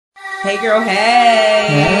Hey girl, hey.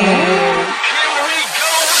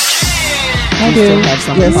 I do. Still have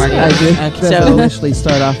slumber party. I do. So initially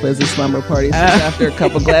start off as a slumber party. So after a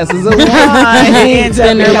couple glasses of wine, and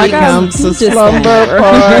then there becomes a slumber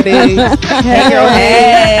party. Hey girl,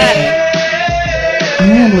 hey. I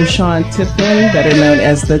am LaShawn Tipton, better known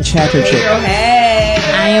as the Chatter Hey Chick. girl, hey.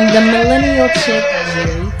 I am the millennial chick,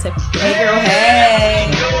 Jerry Tipton. Hey girl, hey.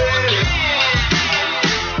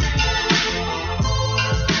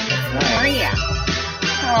 How are you?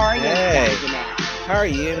 How are you? Hey. How are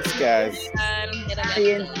you, guys?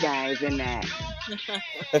 Guys in that.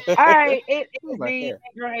 All right, it is the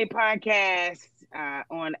Girl Hey podcast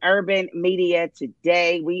on Urban Media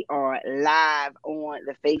today. We are live on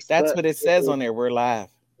the Facebook. That's what it says on there. We're live.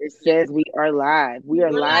 It says we are live. We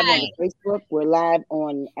are live on Facebook. We're live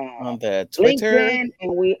on the Twitter, LinkedIn,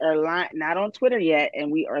 and we are live not on Twitter yet, and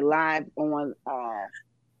we are live on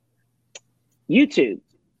YouTube.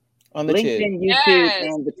 On the LinkedIn, YouTube,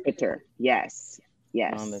 and the Twitter. Yes.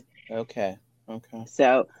 Okay.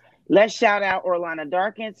 So let's shout out Orlana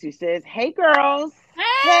Darkins, who says, "Hey girls,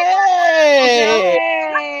 hey, girl,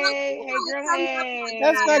 hey."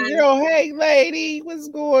 That's my girl. Hey, lady, what's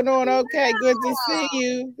going on? Okay, good to see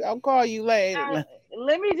you. I'll call you later.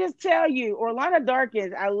 Let me just tell you, Orlana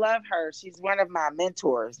Darkins, I love her. She's one of my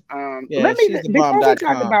mentors. Before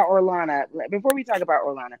we talk about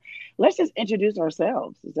Orlana, let's just introduce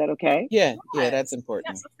ourselves. Is that okay? Yeah, that's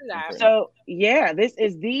important. So, this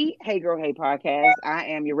is the Hey Girl Hey podcast. I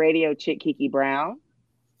am your radio chick, Kiki Brown.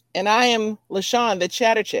 And I am LaShawn, the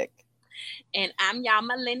Chatter Chick. And I'm y'all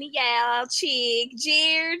millennial chick,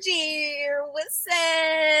 Jeer. What's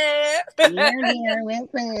up?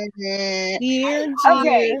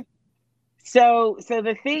 Okay. So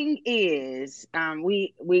the thing is,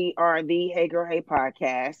 we are the Hey Girl Hey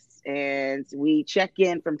podcast, and we check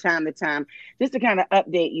in from time to time just to kind of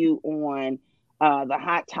update you on the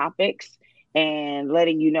hot topics and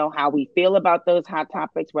letting you know how we feel about those hot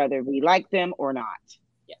topics, whether we like them or not.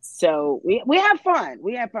 Yes. So we have fun.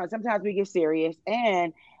 Sometimes we get serious,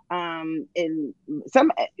 and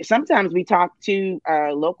sometimes we talk to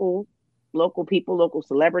local people, local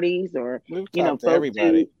celebrities, or to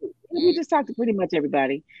everybody. We just talk to pretty much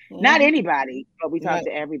everybody. Mm-hmm. Not anybody, but we talk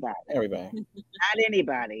to everybody. Everybody. Not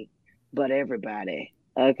anybody, but everybody.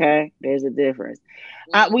 Okay, there's a difference.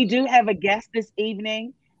 We do have a guest this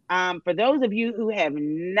evening. For those of you who have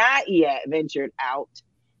not yet ventured out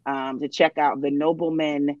to check out the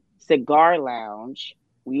Nobleman Cigar Lounge,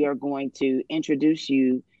 we are going to introduce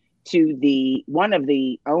you to one of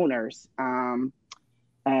the owners,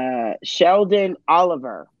 Sheldon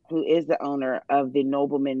Oliver, who is the owner of the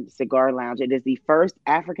Nobleman Cigar Lounge. It is the first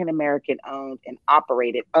African-American owned and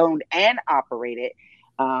operated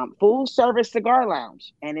full service cigar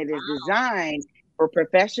lounge, and it is designed for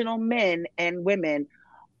professional men and women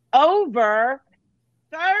over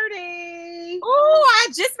 30. Oh, I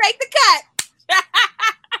just made the cut.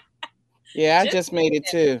 Yeah, I just made it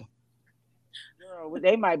too. Girl,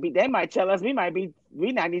 they might tell us we not need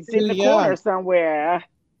to sit in the corner somewhere.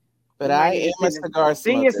 But I am a cigar smoker.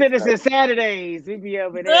 Senior Citizen Saturdays. We be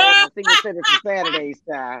over there. Senior Citizen Saturdays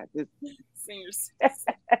style. Seniors.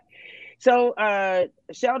 So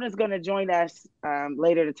Sheldon's going to join us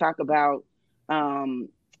later to talk about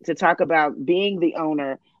being the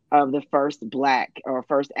owner of the first Black or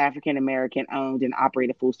first African-American owned and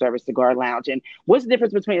operated full service cigar lounge, and what's the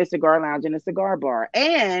difference between a cigar lounge and a cigar bar.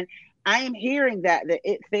 And I am hearing that the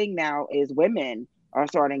thing now is women are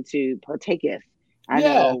starting to partaketh. I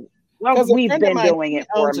know. Well, we've been doing it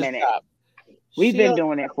for a minute. We've been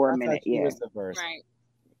doing it for a minute. Yeah. Right.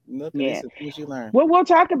 Look at this, things you learn. Well, we'll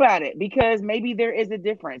talk about it because maybe there is a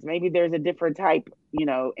difference. Maybe there's a different type,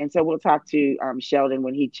 and so we'll talk to Sheldon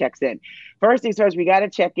when he checks in. First things first, we got to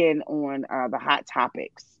check in on the hot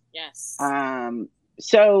topics. Yes.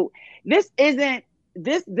 So this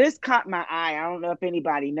caught my eye. I don't know if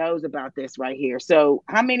anybody knows about this right here. So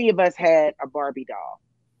how many of us had a Barbie doll?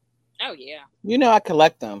 Oh, yeah. I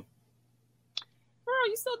collect them. Girl,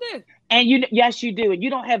 you still do. And yes, you do. And you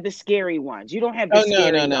don't have the scary ones. You don't have the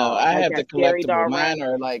scary no. I have the collectible. Doll,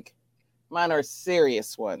 mine are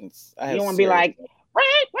serious ones. You don't want to be like,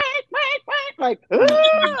 wait,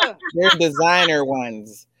 they're designer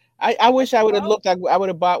ones. I wish I would have looked. I would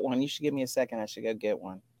have bought one. You should give me a second. I should go get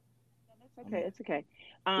one. It's okay.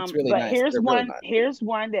 It's really but nice. Here's They're one. really nice. Here's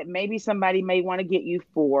one that maybe somebody may want to get you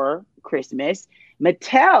for Christmas.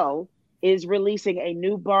 Mattel is releasing a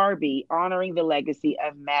new Barbie honoring the legacy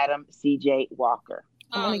of Madam C.J. Walker.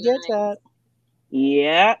 I'm gonna get that.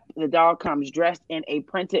 Yep, the doll comes dressed in a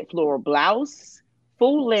printed floral blouse,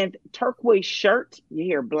 full-length turquoise shirt. You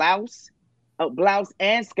hear blouse, Oh, blouse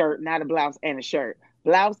and skirt, not a blouse and a shirt.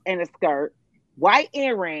 Blouse and a skirt, white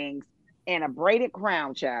earrings, and a braided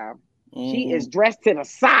crown, child. She is dressed to the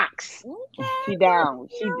socks. Okay. She down.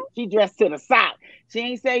 She dressed to the sock. She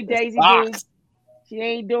ain't say Daisy Boo. Socks. She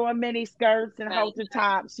ain't doing mini skirts and halter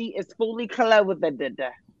tops. She is fully clothed.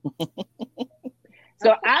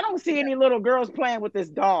 So I don't see any little girls playing with this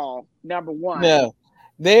doll. Number one. No,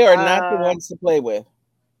 they are not the ones to play with.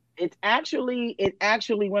 It actually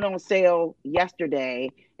went on sale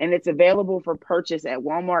yesterday, and it's available for purchase at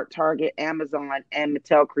Walmart, Target, Amazon, and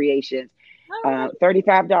Mattel Creations. $35.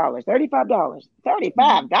 $35.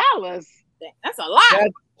 That's a lot.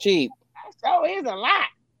 That's cheap. That sure is a lot.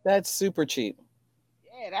 That's super cheap.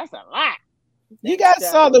 Yeah, that's a lot. You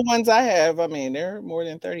guys saw the ones I have. I mean, they're more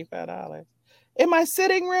than $35. In my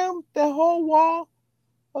sitting room, the whole wall.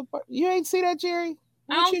 You ain't see that, Jerry?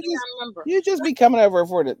 I don't think I remember. You just be coming over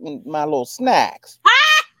for my little snacks.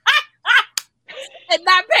 And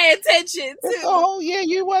not paying attention to. Oh yeah,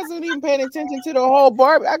 you wasn't even paying attention to the whole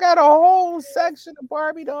Barbie. I got a whole section of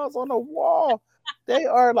Barbie dolls on the wall. They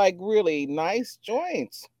are like really nice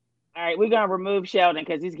joints. All right, we're gonna remove Sheldon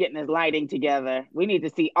because he's getting his lighting together. We need to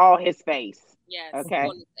see all his face. Yes. Okay.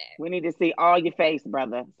 We need to see all your face,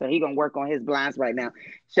 brother. So he's gonna work on his blinds right now.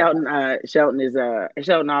 Sheldon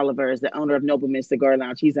Oliver is the owner of Nobleman Cigar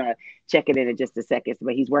Lounge. He's checking in just a second,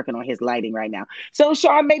 but he's working on his lighting right now. So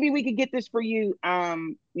Sean, maybe we could get this for you,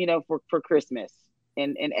 for Christmas,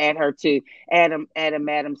 and add her to Madam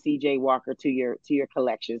CJ Walker to your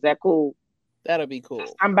collection. Is that cool? That'll be cool.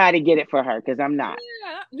 Somebody get it for her because I'm not.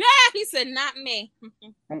 Yeah, he said not me.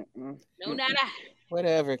 No, not I.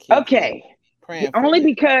 Whatever. Kid. Okay. Only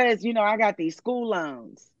because I got these school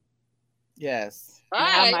loans. Yes.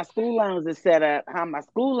 How my school loans are set up. I don't know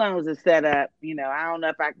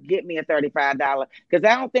if I can get me a $35 because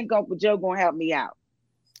I don't think Uncle Joe gonna help me out.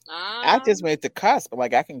 I just made the cusp.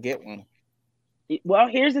 Like I can get one. Well,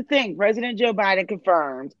 here's the thing: President Joe Biden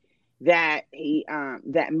confirmed that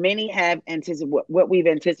that many have anticipated what we've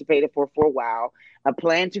anticipated for a while: a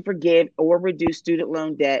plan to forgive or reduce student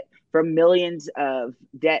loan debt for millions of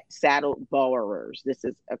debt-saddled borrowers. This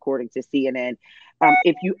is according to CNN.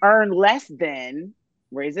 If you earn less than,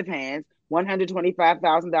 raise of hands,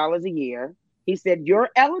 $125,000 a year, he said you're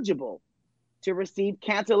eligible to receive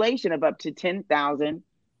cancellation of up to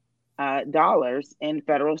 $10,000 in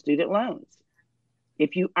federal student loans.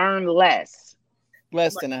 If you earn less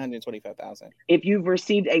than $125,000. If you've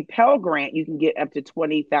received a Pell Grant, you can get up to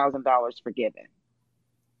 $20,000 forgiven.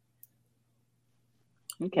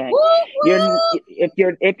 Okay.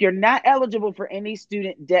 If you're not eligible for any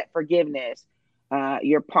student debt forgiveness,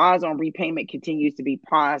 your pause on repayment continues to be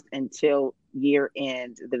paused until year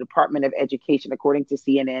end. The Department of Education, according to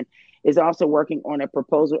CNN, is also working on a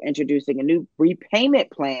proposal introducing a new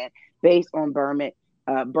repayment plan based on burden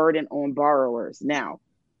on borrowers. Now,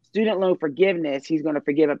 student loan forgiveness, he's going to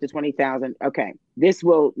forgive up to $20,000. Okay. This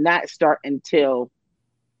will not start until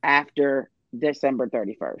after December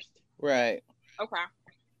 31st. Right. Okay.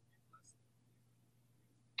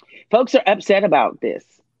 Folks are upset about this.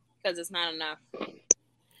 Because it's not enough.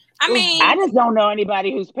 I just don't know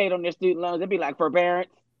anybody who's paid on their student loans. It'd be like forbearance.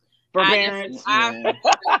 Forbearance. I'm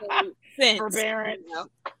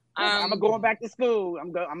going back to school.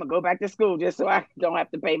 I'm gonna go back to school just so I don't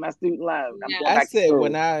have to pay my student loan. I said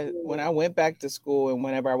when I went back to school and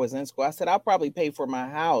whenever I was in school, I said I'll probably pay for my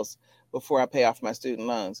house before I pay off my student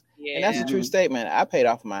loans. Yeah. And that's a true statement. I paid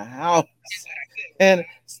off my house and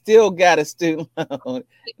still got a student loan.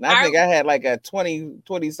 And I think I had like a 20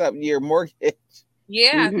 something year mortgage.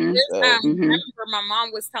 Yeah. I remember my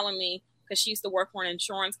mom was telling me, because she used to work for an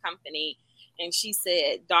insurance company, and she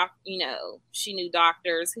said, she knew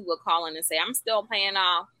doctors who would call in and say, I'm still paying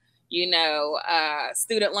off,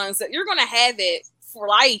 student loans. So you're going to have it for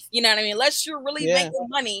life. You know what I mean? Unless you're really making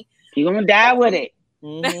money. You're going to die with it.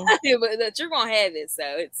 But you're going to have it. So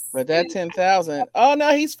it's. But that 10,000. Oh,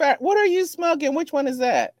 no, he's fat. What are you smoking? Which one is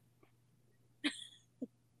that?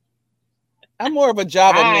 I'm more of a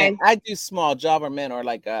Java man. I do small Java men or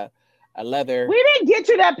like a leather. We didn't get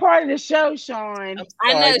to that part of the show, Sean.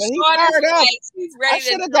 I know. Sean he's ready. I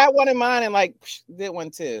should have got one in mine and did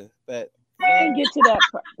one too. But we didn't get to that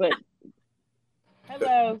part. But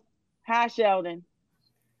hello. Hi, Sheldon.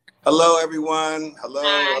 Hello, everyone.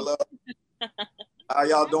 Hello. How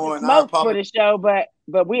y'all doing? Smoke for the show, but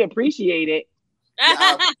we appreciate it.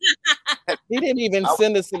 He didn't even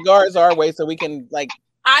send the cigars our way so we can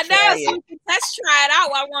I know. So let's try it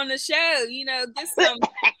out while we're on the show. Get some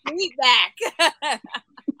feedback.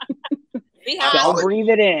 Don't breathe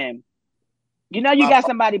it in. You know you got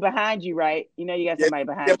somebody behind you, right? You know you got somebody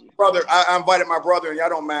behind you. Brother, I invited my brother, and y'all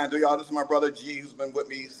don't mind, do y'all? This is my brother G, who's been with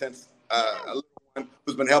me since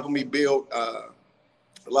who's been helping me build a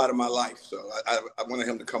lot of my life. So I wanted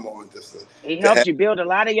him to come on. He helped you build a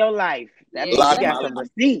lot of your life. That means you got some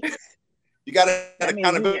receipts. You got to have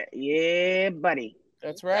accountability. Yeah, buddy.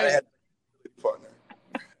 That's right. Partner.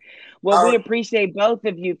 Well, we appreciate both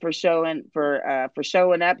of you for showing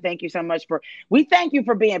up. Thank you so much we thank you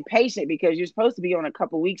for being patient, because you're supposed to be on a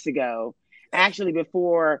couple weeks ago, actually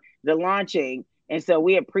before the launching. And so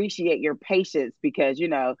we appreciate your patience, because, you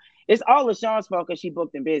know, it's all LaShawn's fault because she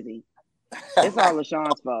booked and busy. It's all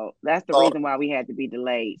LaShawn's fault. That's the reason why we had to be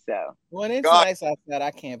delayed. So when it's nice outside, I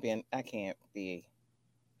can't be, and I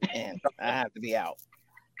have to be out.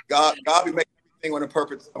 God be making everything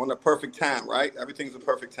on the perfect time, right? Everything's a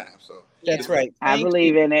perfect time. So that's right. I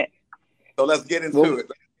believe in it. So let's get into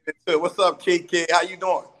it. What's up, Kiki? How you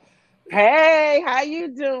doing? Hey, how you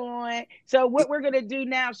doing? So what we're gonna do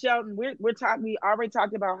now, Shelton? We already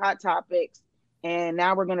talked about hot topics, and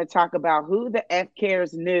now we're gonna talk about who the F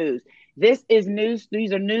cares news. This is news.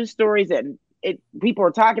 These are news stories that people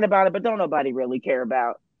are talking about it, but don't nobody really care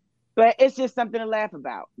about. But it's just something to laugh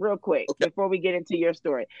about real quick before we get into your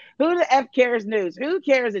story. Who the F cares news? Who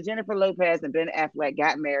cares that Jennifer Lopez and Ben Affleck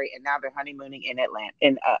got married and now they're honeymooning in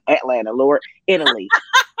Atlanta, Lord, Italy?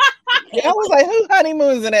 Yeah, I was like, who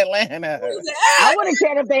honeymoons in Atlanta? I wouldn't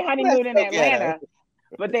care if they honeymoon in Atlanta,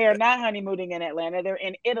 but they are not honeymooning in Atlanta. They're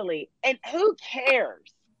in Italy. And who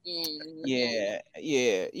cares? Yeah.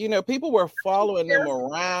 You know, people were following them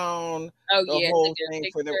around the whole thing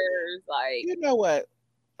for them. Like, you know what?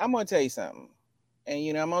 I'm going to tell you something. And,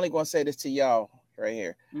 you know, I'm only going to say this to y'all right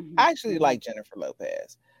here. Mm-hmm. I actually like Jennifer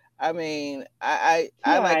Lopez. I mean, I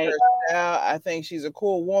like her style. I think she's a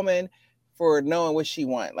cool woman for knowing what she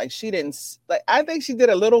wants. Like, she didn't, like, I think she did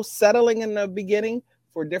a little settling in the beginning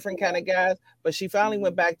for different kind of guys, but she finally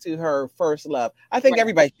went back to her first love. I think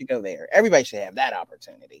everybody should go there. Everybody should have that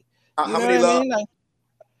opportunity. How many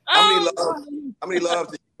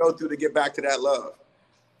loves did you go through to get back to that love?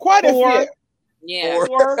 Quite a few. Yeah.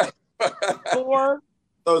 Four.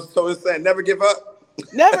 So it's saying never give up.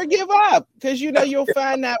 Never give up, because you know you'll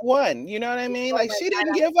find that one. You know what I mean? Like, she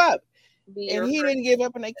didn't give up, and he didn't give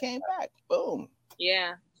up, and they came back. Boom.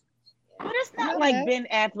 Yeah. But it's not like Ben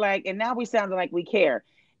Affleck, and now we sound like we care.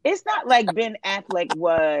 It's not like Ben Affleck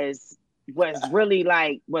was really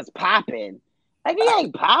like was popping. Like, he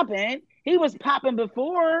ain't popping. He was popping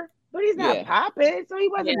before, but he's not popping. So he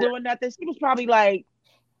wasn't doing nothing. She was probably like,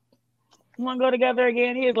 want to go together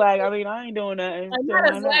again? He's like, I mean, I ain't doing nothing.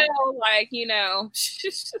 Might as well, like, you know.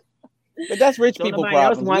 But that's rich people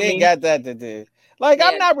problems. We ain't got that to do. Like,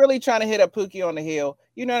 I'm not really trying to hit up Pookie on the hill.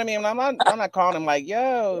 You know what I mean? I'm not calling him like,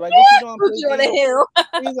 yo, like, what you doing, Pookie on the hill?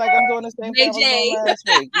 He's like, I'm doing the same thing I was doing last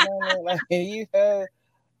week. You know what I mean? Like,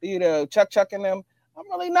 you know, chucking them. I'm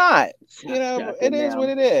really not. You know, it is what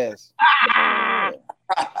it is.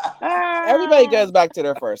 Everybody goes back to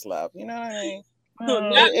their first love. You know what I mean?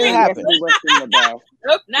 It happens.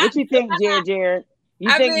 What you think, Jared?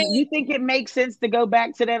 You think it makes sense to go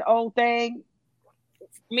back to that old thing?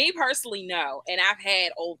 Me personally, no. And I've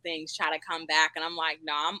had old things try to come back, and I'm like,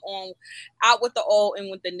 no, I'm out with the old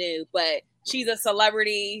and with the new. But she's a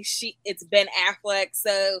celebrity. It's Ben Affleck,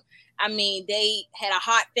 so I mean, they had a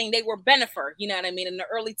hot thing. They were Bennifer, you know what I mean, in the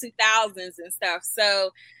early 2000s and stuff.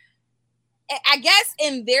 So I guess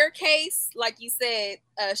in their case, like you said,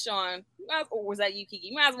 Sean, or was that you, Kiki?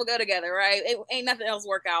 You might as well go together, right? It ain't nothing else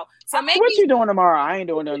work out. So maybe what you doing tomorrow? I ain't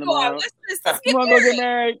doing nothing tomorrow. You want to go get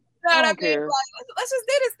married? I don't care. Let's just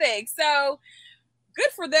do this thing. So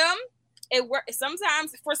good for them. It works.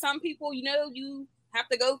 Sometimes for some people, you know, you have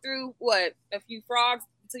to go through a few frogs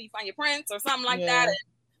until you find your prince or something like that. And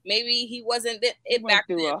maybe he wasn't it back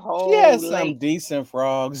through then. A whole he had some decent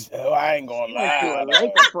frogs. Oh, I ain't gonna lie.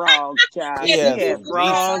 Lake frogs, child. She had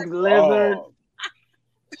frogs, lizard.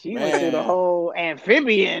 She went through the whole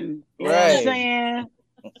amphibian. You know what I'm saying?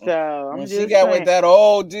 So when she got with that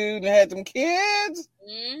old dude and had them kids.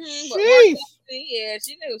 Mm-hmm. Yeah,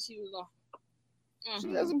 she knew she was on. She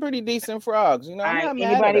has some pretty decent frogs. You know,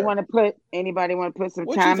 anybody want to put some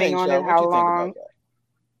timing on it? How long?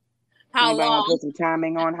 How long? Put some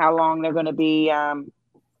timing on how long they're going to be. Oh,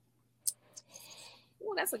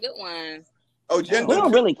 that's a good one. Oh, Jen, we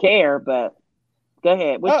don't really care, but go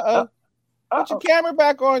ahead. Put your camera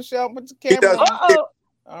back on, Shelton. Put your camera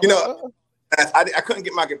on. You know, I couldn't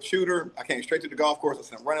get my computer. I came straight to the golf course. I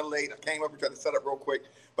said, I'm running late. I came up and tried to set up real quick.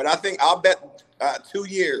 But I think I'll bet 2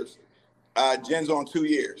 years. Jen's on 2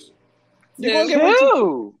 years. You gonna give her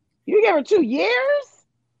 2? You give her 2 years?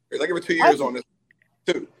 I give her 2 years on this.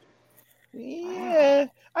 2. Yeah,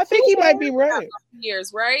 I think he might be right.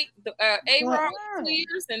 Years, right? A-Rod 2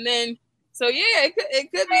 years, and then so yeah,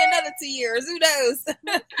 it could be another 2 years. Who knows?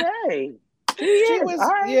 Okay. She was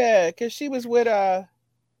because she was with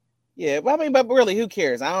yeah. Well, I mean, but really, who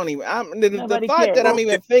cares? I don't even. The thought cares. that I'm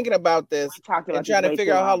even thinking about this and trying to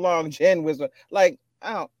figure out how long Jen was like.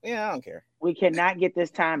 I don't care. We cannot get this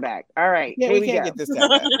time back. All right. Yeah, we can't get this time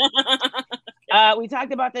back. We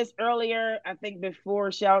talked about this earlier, I think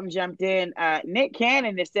before Sheldon jumped in. Nick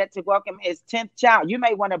Cannon is set to welcome his 10th child. You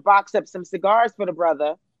may want to box up some cigars for the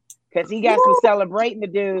brother because he got some celebrating to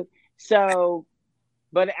do. So,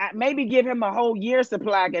 but maybe give him a whole year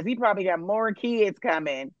supply because he probably got more kids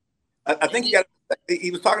coming. I think he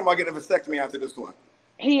was talking about getting a vasectomy after this one.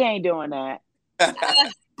 He ain't doing that.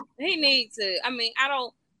 He needs to. I mean,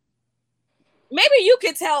 maybe you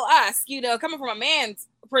could tell us, coming from a man's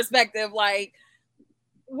perspective, like,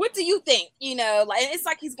 what do you think? Like, it's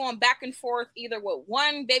like he's going back and forth either with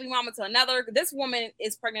one baby mama to another. This woman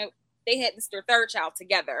is pregnant. They had their third child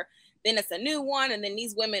together. Then it's a new one. And then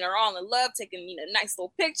these women are all in love, taking, nice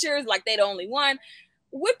little pictures like they're the only one.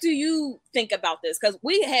 What do you think about this? Because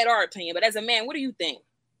we had our opinion, but as a man, what do you think?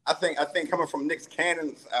 I think coming from Nick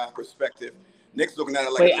Cannon's perspective, Nick's looking at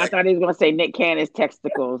it like. Wait, I thought he was going to say Nick Cannon's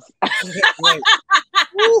testicles. Coming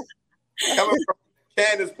from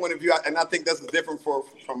Cannon's point of view, and I think that's different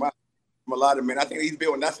from a lot of men. I think he's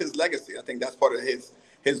building. That's his legacy. I think that's part of his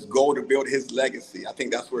goal to build his legacy. I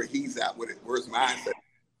think that's where he's at with it. Where's mindset?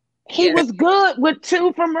 He was good with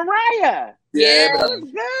 2 from Mariah. Yeah, but he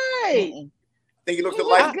was good. I think he looks at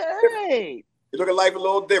life. Good. He look at life a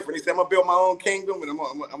little different. He said, "I'm gonna build my own kingdom, and I'm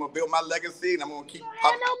gonna build my legacy, and I'm gonna keep."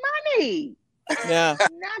 Have no money. Yeah,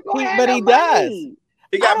 but he does.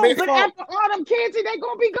 He got me. But after all them kids, they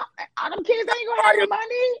gonna be gone. All them kids ain't gonna have no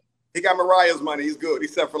money. He got Mariah's money. He's good.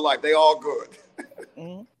 He's set for life. They all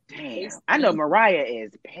good. Damn, I know Mariah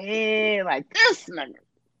is paid like this nigga.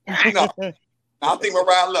 No, I think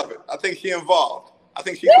Mariah love it. I think she involved. I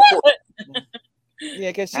think she supports. Yeah,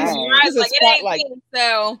 because she's a spotlight.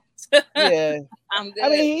 So yeah, I'm good. I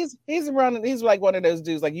mean, he's running. He's like one of those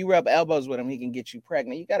dudes. Like you rub elbows with him, he can get you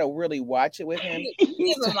pregnant. You got to really watch it with him.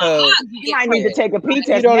 So, you might need to take a pee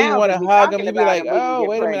test. You don't even want to hug him. You be like, oh,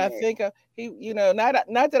 wait a minute. I think he, not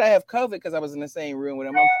that I have COVID because I was in the same room with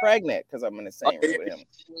him. I'm pregnant because I'm in the same room with him.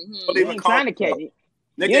 You ain't trying to catch it.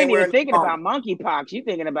 You ain't even thinking about monkeypox. You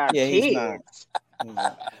thinking about kids. He's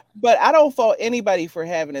not. But I don't fault anybody for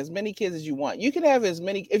having as many kids as you want. You can have as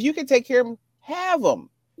many if you can take care of them. Have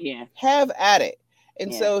them. Yeah. Have at it.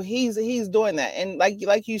 And so he's doing that. And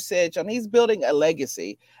like you said, John, he's building a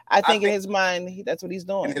legacy. I think in his mind, that's what he's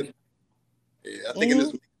doing. I think in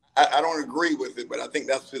his, I don't agree with it, but I think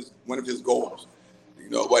that's one of his goals.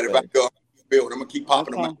 What if I go build? I'm gonna keep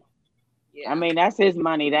popping them out. Yeah. I mean, that's his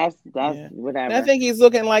money. That's whatever. And I think he's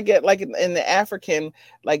looking like it, like in the African,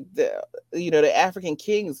 like the African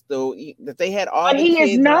kings, though, that they had all the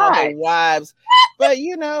kids and all the wives. But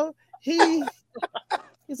he's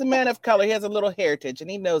a man of color. He has a little heritage, and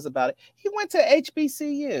he knows about it. He went to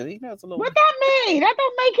HBCU. He knows a little. What that mean? That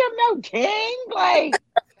don't make him no king. Like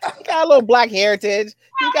he got a little black heritage.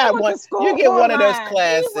 He got one. You get one of those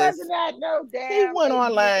classes. He wasn't at no damn. He went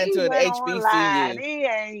online to an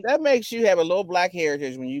HBCU. That makes you have a little black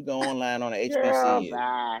heritage when you go online on an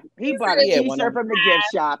HBCU. He bought a T-shirt from the gift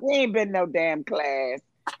shop. He ain't been no damn class.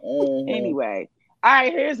 Anyway. All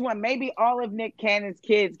right, here's one. Maybe all of Nick Cannon's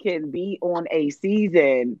kids can be on a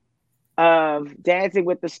season of Dancing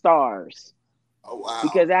with the Stars. Oh, wow.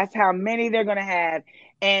 Because that's how many they're going to have.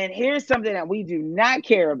 And here's something that we do not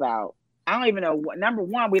care about. I don't even know. Number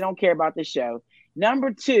one, we don't care about the show.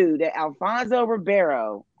 Number two, that Alfonso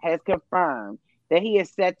Ribeiro has confirmed that he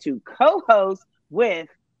is set to co-host with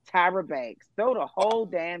Tyra Banks. Throw the whole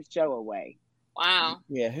damn show away. Wow.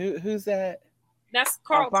 Yeah, who's that? That's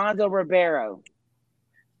Carlton. Alfonso Ribeiro.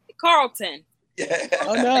 Carlton. Yeah.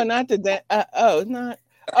 Oh no, not the not.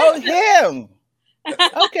 Oh, him.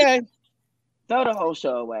 Okay. Throw the whole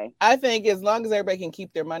show away. I think as long as everybody can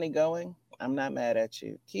keep their money going, I'm not mad at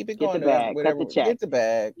you. Keep it going. Get the bag. Whatever. Cut the check. Get the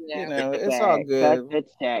bag. Yeah. It's all good. Cut the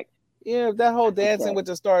check. Yeah, that whole Dancing with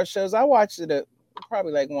the Stars shows. I watched it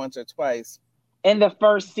probably like once or twice. In the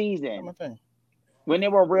first season. When they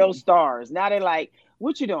were real stars. Now they're like,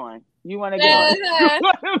 what you doing? You want to go? You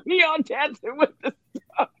want to be on Dancing with the Stars?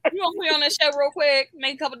 You want to be on that show real quick?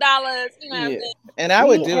 Make a couple dollars. And I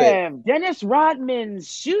would do it. Dennis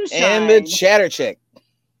Rodman's shoe shine. And the Chatter Chick.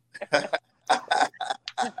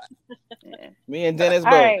 Me and Dennis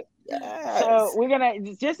both. Right. Yes. So we're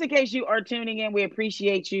gonna, just in case you are tuning in, we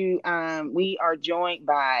appreciate you. We are joined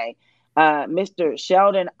by Mr.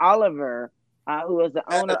 Sheldon Oliver, who is the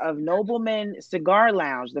owner of Nobleman Cigar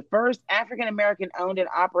Lounge, the first African-American owned and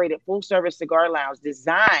operated full-service cigar lounge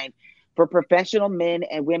designed for professional men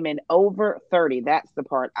and women over 30. That's the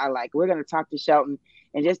part I like. We're going to talk to Shelton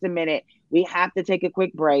in just a minute. We have to take a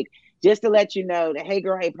quick break. Just to let you know, the Hey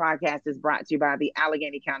Girl Hey podcast is brought to you by the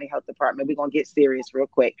Allegheny County Health Department. We're going to get serious real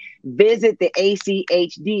quick. Visit the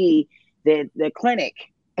ACHD, the clinic.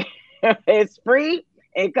 It's free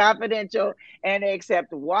and confidential, and they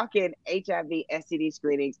accept walk-in HIV STD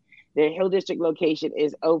screenings. Their Hill District location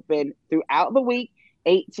is open throughout the week,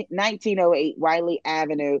 1908 Wiley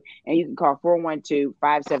Avenue, and you can call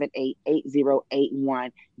 412-578-8081.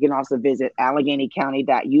 You can also visit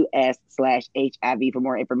AlleghenyCounty.us/HIV for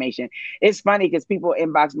more information. It's funny because people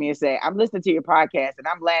inbox me and say, I'm listening to your podcast and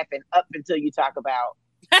I'm laughing up until you talk about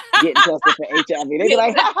getting tested for HIV. They be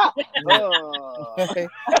like, oh.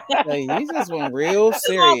 Hey, you just went real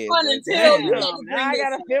serious. Now I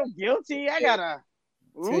gotta feel guilty. I gotta.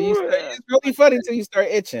 It's really funny until you start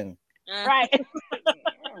itching. Right.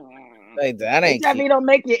 Like, that ain't HIV don't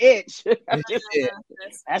make you itch.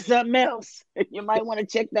 That's something else. You might want to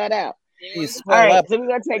check that out. All right, so we're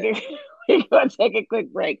gonna take a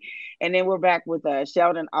quick break, and then we're back with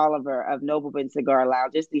Sheldon Oliver of Nobleman Cigar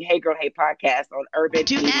Lounge. It's the Hey Girl Hey podcast on Urban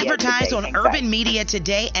to Media advertise Today. on Urban Media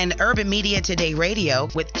Today and Urban Media Today Radio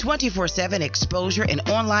with 24/7 exposure and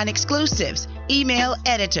online exclusives. Email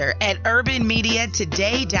editor at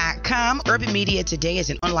urbanmediatoday.com. Urban Media Today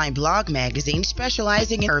is an online blog magazine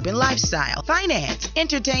specializing in urban lifestyle, finance,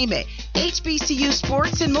 entertainment, HBCU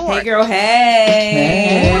sports, and more. Hey girl,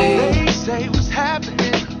 hey. They say what's happening.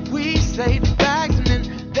 We say the facts and then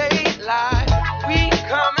they lie. We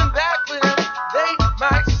coming back with them. They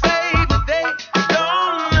might say, but they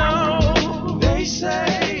don't know. They say.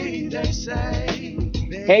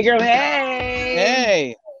 Hey Girl Hey.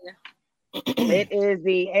 Hey. It is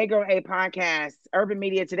the Hey Girl Hey podcast, Urban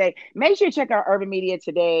Media Today. Make sure you check out Urban Media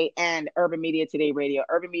Today and Urban Media Today Radio.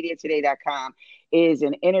 UrbanMediaToday.com is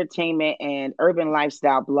an entertainment and urban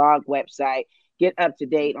lifestyle blog website. Get up to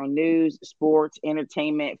date on news, sports,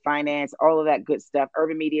 entertainment, finance, all of that good stuff.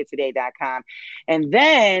 UrbanMediaToday.com. And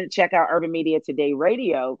then check out Urban Media Today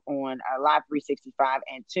Radio on Live 365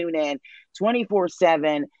 and tune in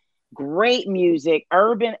 24/7. Great music,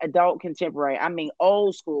 urban, adult, contemporary. I mean,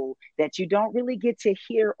 old school that you don't really get to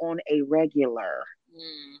hear on a regular.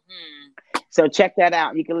 Mm-hmm. So check that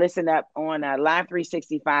out. You can listen up on Live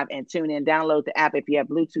 365 and tune in. Download the app if you have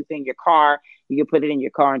Bluetooth in your car. You can put it in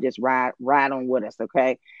your car and just ride on with us,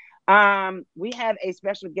 okay? We have a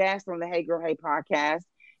special guest on the Hey Girl Hey podcast.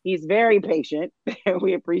 He's very patient.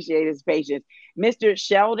 We appreciate his patience. Mr.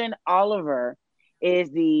 Sheldon Oliver is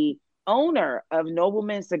the owner of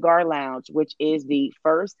Nobleman Cigar Lounge, which is the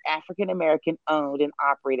first African-American owned and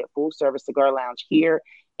operated full-service cigar lounge here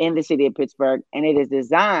in the city of Pittsburgh. And it is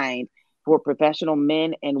designed for professional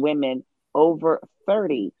men and women over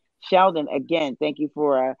 30. Sheldon, again, thank you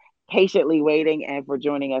for patiently waiting and for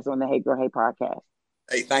joining us on the Hey Girl Hey podcast.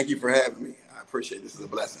 Hey, thank you for having me. I appreciate it. This is a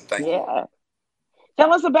blessing. Thank you.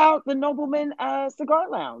 Tell us about the Nobleman Cigar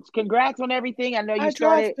Lounge. Congrats on everything. I know you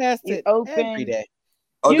started past it open every day.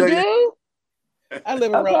 Oh, you do? I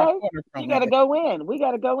live around the corner from you got to go in. We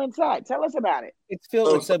got to go inside. Tell us about it. It's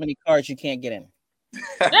filled with so many cars you can't get in.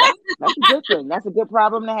 That's a good thing. That's a good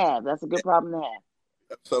problem to have.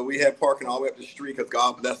 So we have parking all the way up the street because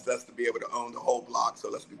God blessed us to be able to own the whole block. So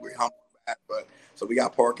let's be very humble for that. But so we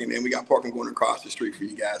got parking, and we got parking going across the street for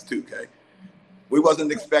you guys too. Okay, we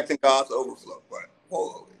wasn't expecting God's overflow, but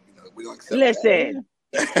we don't accept.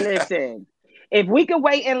 Listen. If we could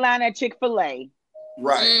wait in line at Chick-fil-A.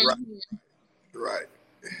 Right.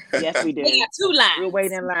 Yes, we do. We got 2 lines. We're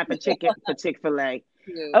waiting in line for Chick-fil-A.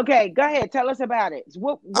 Okay, go ahead. Tell us about it.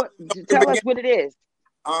 Tell us what it is.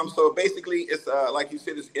 So basically, it's like you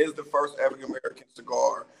said, this is the first African American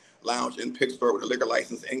cigar lounge in Pittsburgh with a liquor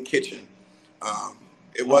license and kitchen.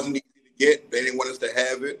 It wasn't easy to get. They didn't want us to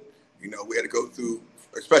have it. We had to go through,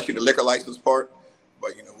 especially the liquor license part.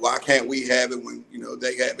 But why can't we have it when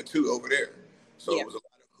they have it too over there? So it was a lot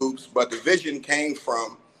of hoops. But the vision came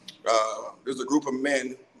from there's a group of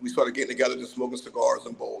men. We started getting together and smoking cigars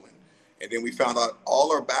and bowling. And then we found out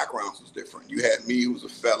all our backgrounds was different. You had me, who was a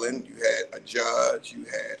felon. You had a judge. You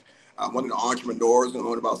had one of the entrepreneurs who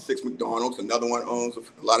owned about 6 McDonald's. Another one owns a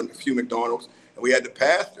few McDonald's. And we had the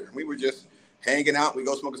pastor. And we were just hanging out. We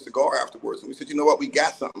go smoke a cigar afterwards. And we said, you know what? We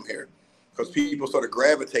got something here. Because people started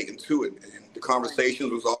gravitating to it. And the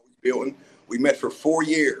conversations was always building. We met for 4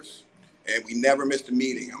 years. And we never missed a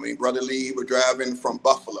meeting. I mean, Brother Lee, we're driving from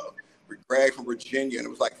Buffalo. Greg from Virginia. And it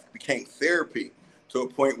was like, it became therapy to a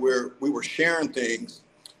point where we were sharing things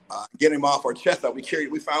get him off our chest. Like we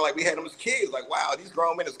found like we had him as kids. Like, wow, these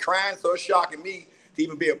grown men is crying. So it's shocking me to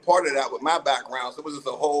even be a part of that with my background. So it was just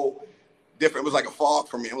a whole different. It was like a fog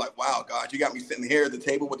for me. I'm like, wow, God, you got me sitting here at the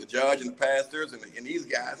table with the judge and the pastors and these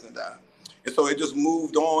guys. And so it just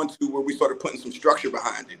moved on to where we started putting some structure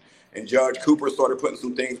behind it. And Judge Cooper started putting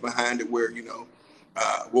some things behind it where,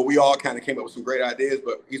 well, we all kind of came up with some great ideas,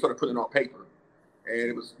 but he started putting it on paper. And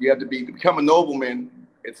it was, you have to become a nobleman.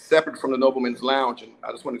 It's separate from the Nobleman's Lounge. And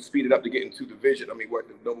I just wanted to speed it up to get into the vision. I mean, what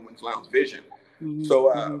the Nobleman's Lounge vision. Mm-hmm.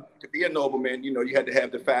 So to be a nobleman, you had to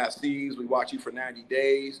have the 5 C's. We watch you for 90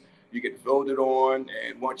 days. You get voted on.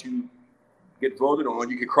 And once you get voted on,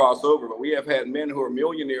 you can cross over. But we have had men who are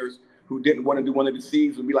millionaires who didn't want to do one of the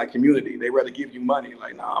C's. Would be like community. They rather give you money.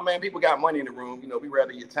 Like, nah, man, people got money in the room. We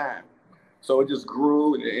rather your time. So it just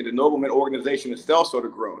grew, and the Nobleman organization itself sort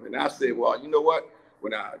of grown. And I said, well, you know what?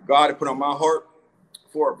 When God had put on my heart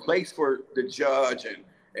for a place for the judge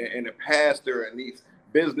and the pastor and these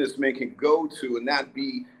businessmen can go to and not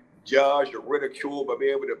be judged or ridiculed, but be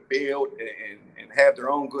able to build and have their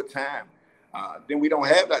own good time, then we don't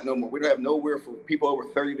have that no more. We don't have nowhere for people over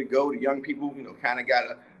 30 to go. The young people, kind of got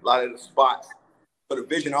a lot of the spots. So the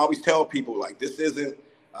vision, I always tell people, like, this isn't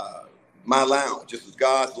my lounge. This is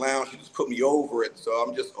God's lounge. He just put me over it. So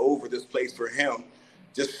I'm just over this place for him,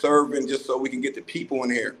 just serving, just so we can get the people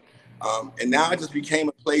in here. And now it just became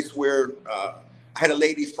a place where I had a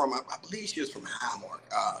lady from, I believe she was from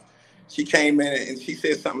Highmark. She came in and she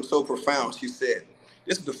said something so profound. She said,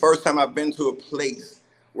 this is the first time I've been to a place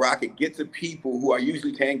where I could get to people who I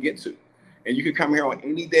usually can't get to. And you can come here on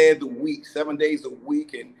any day of the week, 7 days a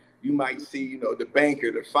week, and you might see, the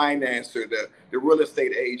banker, the financer, the real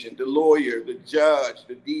estate agent, the lawyer, the judge,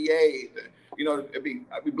 the DA. I'd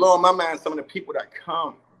be blowing my mind some of the people that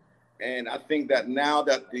come. And I think that now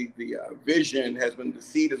that the vision the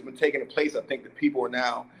seed has been taking place, I think the people are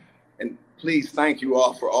now, and please thank you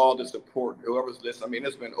all for all the support. Whoever's listening, I mean,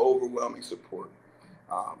 it's been overwhelming support.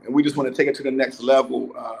 And we just want to take it to the next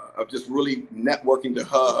level of just really networking the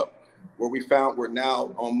hub, where we're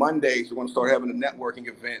now on Mondays, we're going to start having a networking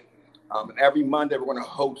event. And every Monday, we're going to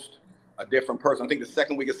host a different person. I think the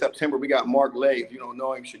second week of September, we got Mark Lay. If you don't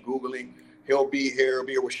know him, you should Google him. He'll be here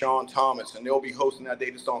with Sean Thomas, and they'll be hosting that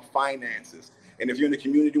day just on finances. And if you're in the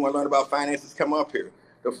community, you want to learn about finances, come up here.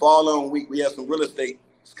 The following week, we have some real estate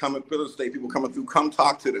people coming through. Come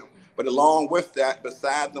talk to them. But along with that,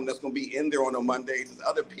 besides them, that's going to be in there on the Mondays, is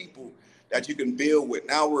other people that you can build with.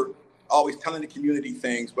 Now we're always telling the community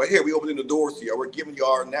things, but here we opening the doors to you. We're giving you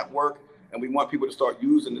our network, and we want people to start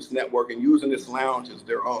using this network and using this lounge as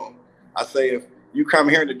their own. I say, if you come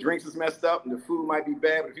here and the drinks is messed up and the food might be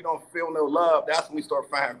bad, but if you don't feel no love, that's when we start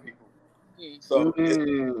firing people. So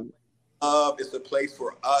it's a place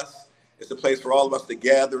for us. It's a place for all of us to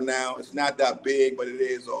gather now. It's not that big, but it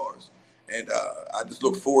is ours. And I just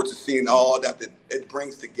look forward to seeing all that it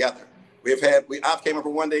brings together. I've came up for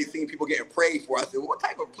one day seeing people getting prayed for. I said, well, what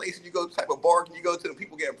type of place can you go to, type of bar can you go to and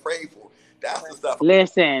people getting prayed for? That's the stuff.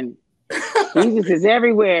 Listen, Jesus is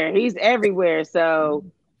everywhere. He's everywhere. So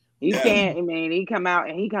you can't, he come out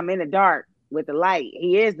and he come in the dark with the light.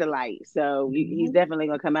 He is the light. So he's definitely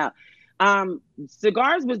going to come out.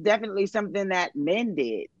 Cigars was definitely something that men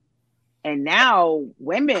did. And now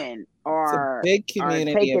women are taking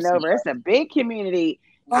over. It's a big community.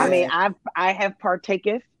 I mean, I have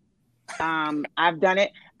partaketh. I've done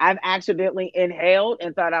it. I've accidentally inhaled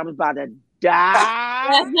and thought I was about to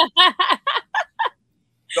die.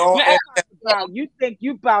 You think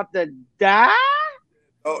you about to die?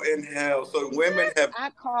 Oh, inhale. So women have.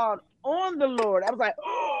 I called on the Lord. I was like,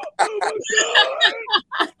 oh my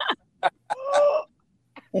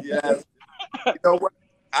God. Yes. You know what?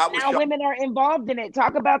 Now women are involved in it.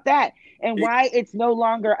 Talk about that and why it's no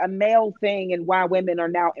longer a male thing and why women are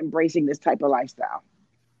now embracing this type of lifestyle.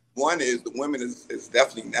 One is the women is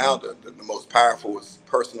definitely now the most powerful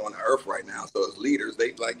person on the earth right now. So as leaders,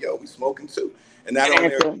 they like, yo, we smoking too. And not only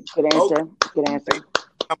Good answer.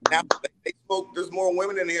 They smoke. There's more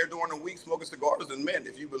women in here during the week smoking cigars than men,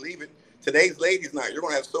 if you believe it. Today's ladies' night, you're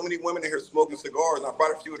gonna have so many women in here smoking cigars. And I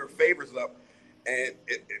brought a few of their favorites up, and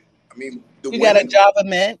we got a Java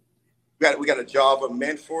mint. We got a Java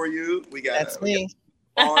mint for you. That's me.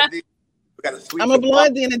 We got a sweet. I'm a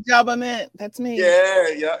blondie and a Java mint. That's me.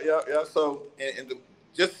 Yeah. So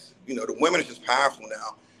the women is just powerful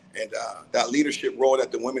now, and that leadership role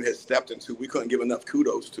that the women has stepped into, we couldn't give enough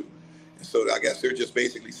kudos to. And so I guess they're just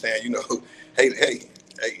basically saying, hey,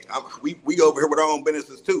 we over here with our own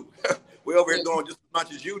businesses too. We over here doing just as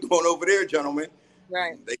much as you doing over there, gentlemen.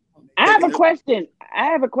 Right. I have a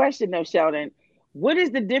question though, Sheldon. What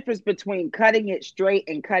is the difference between cutting it straight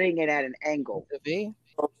and cutting it at an angle?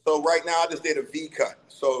 So right now I just did a V cut.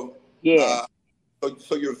 So Yeah.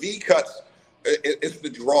 So your V cuts, it's the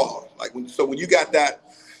draw. Like when you got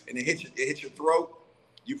that and it hits your throat,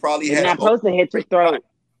 you probably It's had not supposed to hit your throat.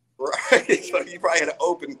 Right. So you probably had an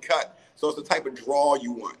open cut. So it's the type of draw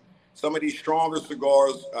you want. Some of these stronger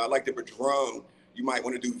cigars, like the Padron, you might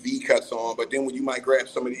want to do V cuts on. But then when you might grab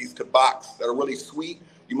some of these tobaccos that are really sweet,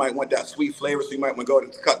 you might want that sweet flavor. So you might want to go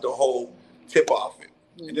and cut the whole tip off it.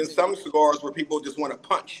 Mm-hmm. And then some cigars where people just want to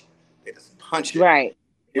punch. They just punch it. Right.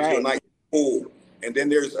 Gives you a nice pull. And then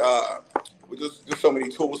there's just so many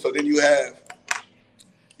tools. So then you have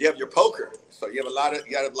your poker. So you have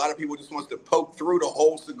a lot of people just wants to poke through the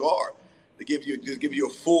whole cigar to give you a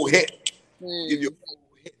full hit. Give you a full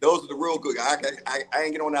hit. Those are the real good. I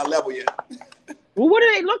ain't get on that level yet. Well, what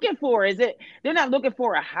are they looking for? They're not looking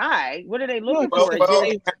for a high? What are they looking for?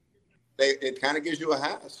 It kind of gives you a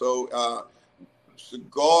high. So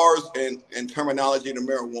cigars and terminology to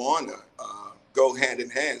marijuana go hand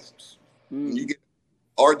in hand. You get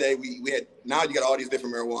our day. We had now you got all these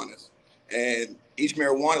different marijuanas, and each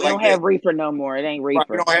marijuana we don't have reefer no more. It ain't reefer. Right,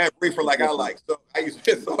 we don't have reefer like I like. So I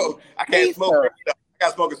can't smoke. I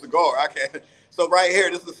gotta smoke a cigar. I can't. So right here,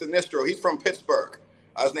 this is Sinistro. He's from Pittsburgh.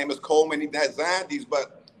 His name is Coleman. He designed these,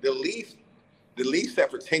 but the leaf sat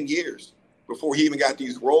for 10 years before he even got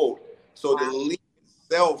these rolled. So the leaf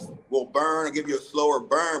itself will burn or give you a slower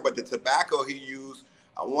burn, but the tobacco he used,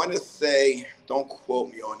 I want to say, don't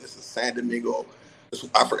quote me on this, is San Domingo.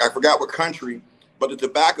 I forgot what country, but the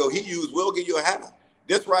tobacco he used will give you a half.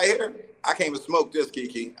 This right here, I can't even smoke this,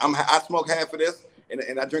 Kiki. I smoke half of this,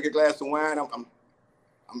 and I drink a glass of wine.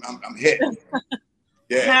 I'm hit.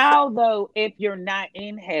 Yeah. How though if you're not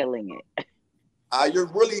inhaling it? You're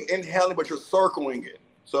really inhaling, but you're circling it.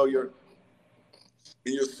 So you're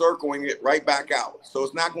circling it right back out. So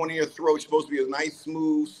it's not going in your throat. It's supposed to be a nice,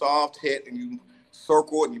 smooth, soft hit, and you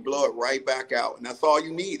circle it and you blow it right back out. And that's all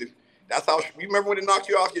you need. That's how you remember when it knocked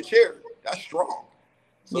you off your chair. That's strong.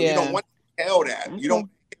 So you don't want to inhale that. Okay. You don't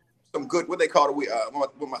some good what they call it with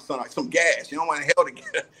my son, like some gas. You don't want to inhale the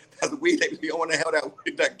gas. That's the weed. You don't want to inhale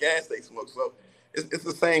that gas they smoke. So it's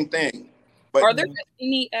the same thing. But are there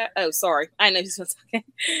any? Oh, sorry. I know you was talking.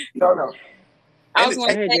 No. I was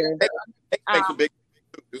going to say taste makes a big.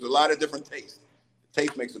 There's a lot of different tastes.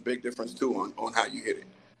 Taste makes a big difference too on how you hit it.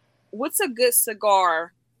 What's a good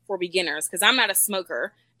cigar for beginners? Because I'm not a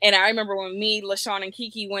smoker, and I remember when me, LaShawn, and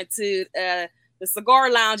Kiki went to the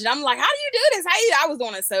cigar lounge, and I'm like, "How do you do this? I was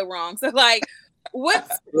doing it so wrong." So like.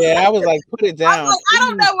 I was like, put it down. Like, I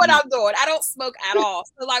don't know what I'm doing. I don't smoke at all.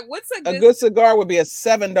 So like, what's a good cigar would be a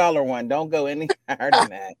 $7 one. Don't go any higher than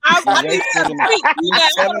that.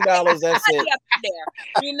 $7. That's it.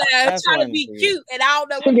 You know, that's trying to be cute, and I don't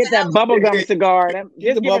know. What get that bubblegum cigar.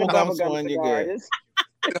 Get the bubblegum one. You're good.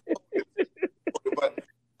 But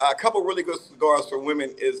a couple really good cigars for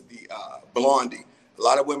women is the Blondie. A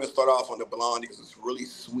lot of women start off on the Blondie because it's really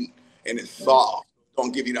sweet and it's soft.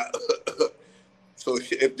 Don't give you that. So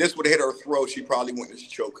if this would have hit her throat, she probably wouldn't have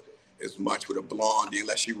choked as much with a Blondie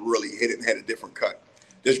unless she really hit it and had a different cut.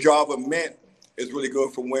 This Java Mint is really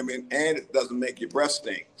good for women, and it doesn't make your breath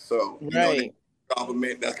stink. So you know, the Java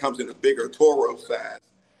Mint that comes in a bigger Toro size.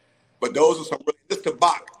 But those are some really, this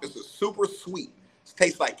tobacco, this is super sweet. It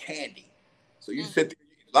tastes like candy. So you sit there,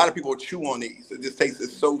 a lot of people chew on these. It just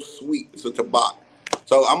tastes so sweet. It's a tobacco.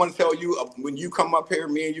 So I'm going to tell you, when you come up here,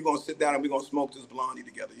 me and you going to sit down and we're going to smoke this Blondie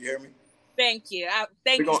together. You hear me? Thank you.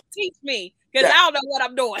 Thank you. Teach me, because I don't know what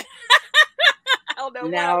I'm doing. I don't know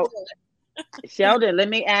what I'm doing. Sheldon, let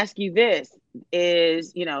me ask you this.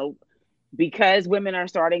 Is, because women are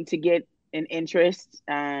starting to get an interest,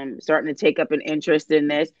 starting to take up an interest in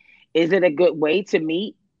this, is it a good way to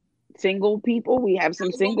meet single people? We have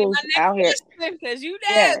some singles out here. Because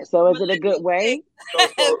so is it a good way?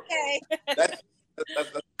 Okay. That's a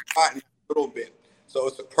little bit. So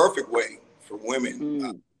it's a perfect way for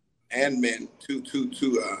women and men to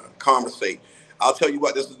conversate. I'll tell you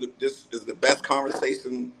what, this is the best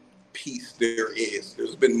conversation piece there is.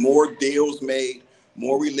 There's been more deals made,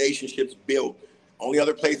 more relationships built. Only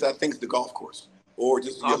other place I think is the golf course or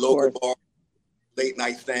just your local bar, late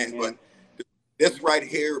night stand. But this right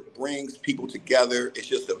here brings people together. It's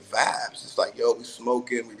just a vibe. It's like, yo, we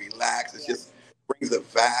smoking, we relax. It just brings a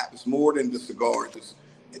vibe. It's more than the cigar. It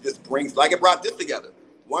just brings, like it brought this together.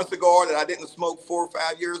 One cigar that I didn't smoke 4 or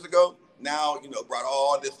 5 years ago, now, brought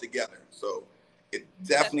all this together. So it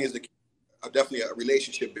definitely is definitely a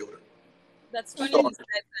relationship builder. That's funny you said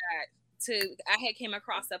that too. I had came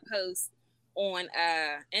across a post on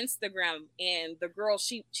Instagram, and the girl,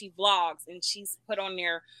 she vlogs, and she's put on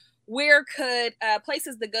there, where could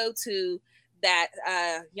places to go to that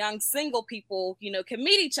young single people, you know, can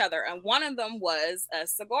meet each other. And one of them was a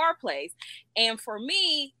cigar place. And for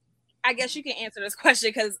me, I guess you can answer this question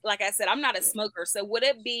because, like I said, I'm not a smoker. So would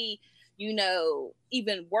it be, you know,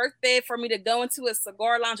 even worth it for me to go into a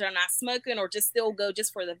cigar lounge and I'm not smoking, or just still go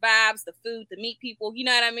just for the vibes, the food, to meet people? You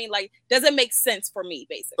know what I mean? Like, does it make sense for me,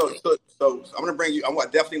 basically? So I'm gonna bring you. I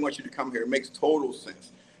definitely want you to come here. It makes total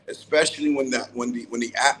sense, especially when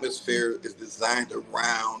the atmosphere is designed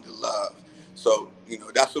around love. So you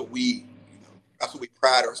know that's what we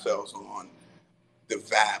pride ourselves on, the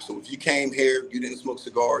vibe. So if you came here, you didn't smoke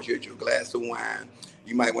cigars, you had your glass of wine.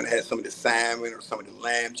 You might want to have some of the salmon or some of the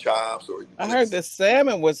lamb chops. Or I heard the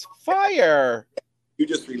salmon was fire. You're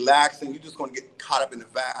just relaxing. You're just going to get caught up in the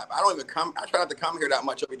vibe. I don't even come. I try not to come here that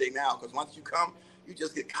much every day now because once you come, you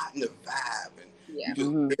just get caught in the vibe. And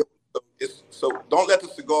you just so don't let the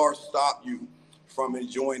cigar stop you from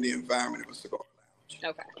enjoying the environment of a cigar lounge.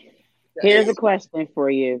 Okay. Here's a question for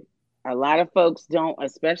you. A lot of folks don't,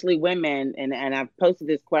 especially women, and I've posted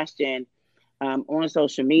this question on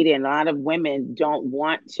social media, and a lot of women don't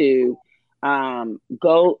want to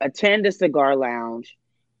go attend a cigar lounge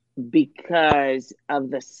because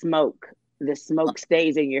of the smoke. The smoke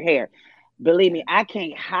stays in your hair. Believe me, I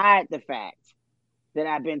can't hide the fact that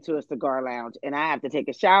I've been to a cigar lounge and I have to take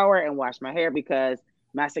a shower and wash my hair because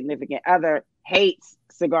my significant other hates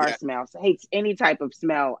cigar smells, hates any type of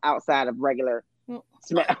smell outside of regular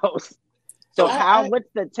smells. So what's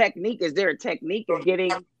the technique? Is there a technique of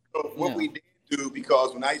getting... What we did do,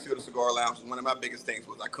 because when I used to go to cigar lounge, one of my biggest things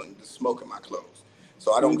was I couldn't just smoke in my clothes.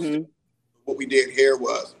 So I don't... What we did here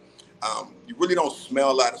was, you really don't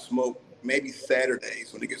smell a lot of smoke, maybe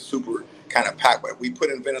Saturdays when it gets super kind of packed, but we put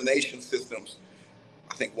in ventilation systems.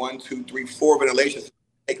 I think 1, 2, 3, 4 ventilation systems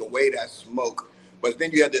to take away that smoke. But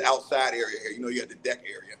then you have the outside area here. You know, you have the deck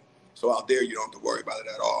area. So out there, you don't have to worry about it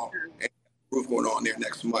at all. And roof going on there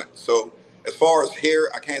next month. So as far as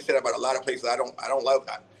here, I can't say that about a lot of places. I don't love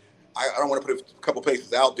that. I don't want to put a couple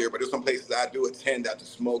places out there, but there's some places I do attend that the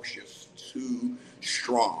smoke's just too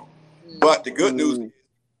strong. But the good news is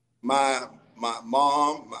my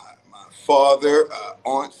mom, my father,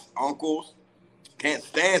 aunts, uncles can't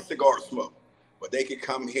stand cigar smoke, but they can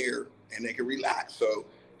come here and they can relax. So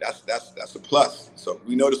that's a plus. So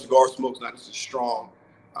we know the cigar smoke's not as strong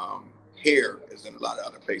here as in a lot of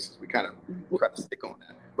other places. We kind of try to stick on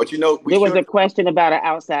that. But you know, there was a question about an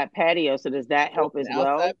outside patio. So does that help as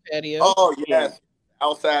well? Outside patio. Oh yes,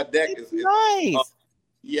 outside deck is nice.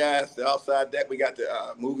 Yes, the outside deck. We got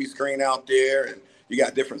the movie screen out there, and you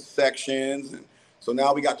got different sections, and so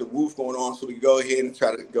now we got the roof going on, so we can go ahead and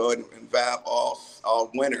try to go ahead and vibe all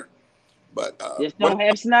winter. But just don't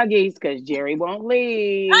have snuggies because Jerry won't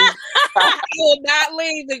leave. I will not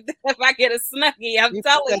leave if I get a snuggie. I'm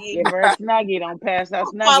telling you. Give her a snuggie. Don't pass out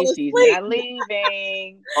snuggie. She's not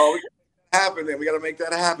leaving. Oh, happen then. We got to make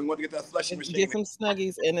that happen. We want to get that slushy machine. Get some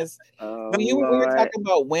snuggies. And it's we were talking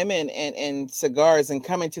about women and cigars and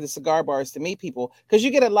coming to the cigar bars to meet people, because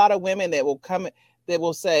you get a lot of women that will come that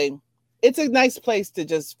will say it's a nice place to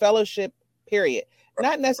just fellowship, period.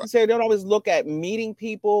 Not necessarily, don't always look at meeting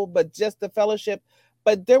people, but just the fellowship.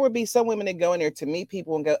 But there would be some women that go in there to meet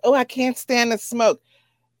people and go, oh, I can't stand the smoke.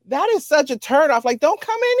 That is such a turnoff. Like, don't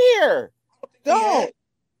come in here. Don't.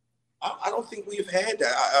 I don't think we've had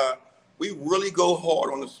that. We really go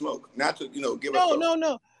hard on the smoke, not to, give us.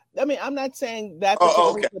 No. I mean, I'm not saying that.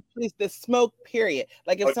 Okay. Please, the smoke, period.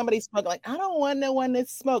 Like if somebody's smoking, like, I don't want no one to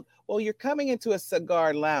smoke. Well, you're coming into a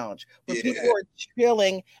cigar lounge where people are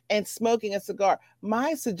chilling and smoking a cigar.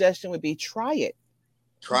 My suggestion would be try it.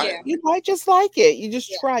 Try it. You might just like it. You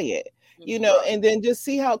just try it, and then just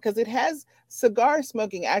see how, because cigar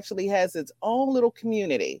smoking actually has its own little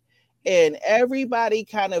community and everybody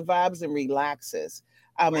kind of vibes and relaxes.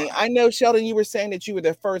 I mean, I know, Sheldon, you were saying that you were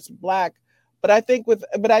the first Black, but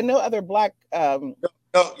I know other Black. No,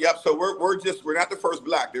 yep. So we're not the first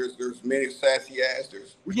Black. There's many sassy ass.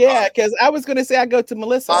 Because I was going to say I go to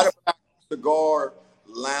Melissa. A lot of Black cigar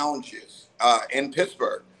lounges in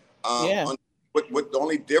Pittsburgh. What the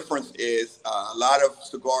only difference is a lot of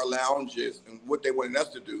cigar lounges, and what they wanted us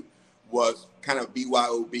to do was kind of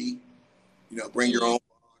BYOB. Bring your own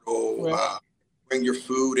bottle, bring your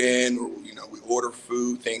food in, or we order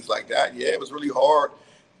food, things like that. Yeah, it was really hard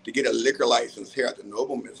to get a liquor license here at the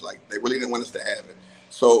Nobleman's. Like, they really didn't want us to have it.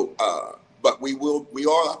 So, but we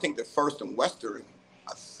are, I think, the first in Western.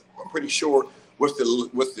 I'm pretty sure with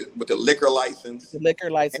the liquor license. The liquor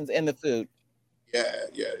license and the food. Yeah.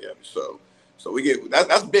 So we get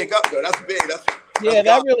that's big up though. That's big.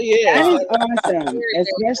 That really is. That is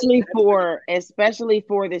awesome, especially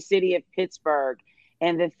for the city of Pittsburgh.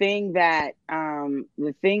 And the thing that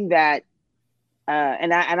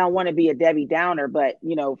and I don't want to be a Debbie Downer, but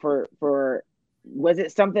you know, for was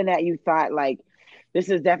it something that you thought like this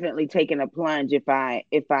is definitely taking a plunge if I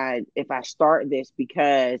start this,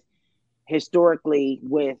 because historically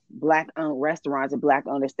with Black owned restaurants and Black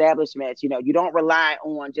owned establishments, you know, you don't rely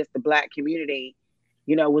on just the Black community.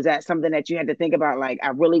 You know, was that something that you had to think about? Like, I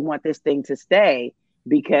really want this thing to stay,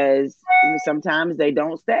 because sometimes they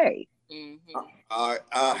don't stay.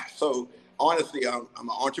 So honestly, I'm an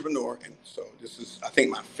entrepreneur, and so this is, I think,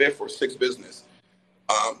 my 5th or 6th business.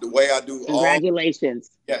 The way I do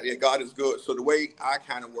Congratulations. Yeah, God is good. So the way I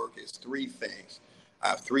kind of work is 3 things. I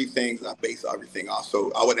have 3 things I base everything off.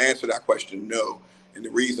 So I would answer that question no. And the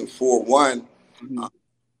reason for one,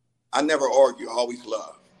 I never argue, I always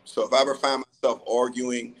love. So if I ever find myself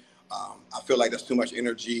arguing, I feel like that's too much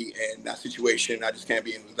energy, and that situation I just can't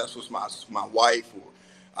be in. That's what's my wife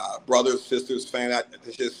or brothers, sisters, family.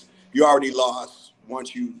 It's just, you already lost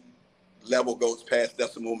once you level goes past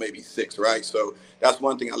decimal, maybe 6, right? So that's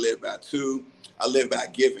one thing I live by. 2, I live by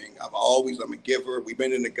giving. I'm a giver. We've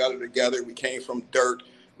been in the gutter together. We came from dirt.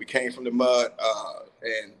 We came from the mud.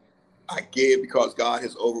 And I give because God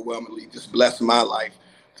has overwhelmingly just blessed my life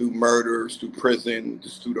through murders, through prison,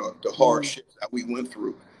 just through the hardships that we went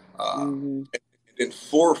through. And then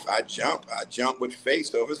 4th, I jump with faith.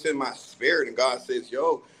 So if it's in my spirit and God says,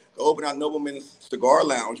 yo, go open our Nobleman's Cigar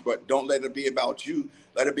Lounge, but don't let it be about you.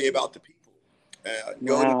 Let it be about the people.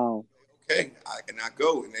 Wow. Okay, I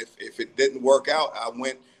go. And if it didn't work out, I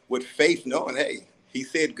went with faith, knowing, hey, he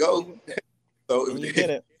said go. So you did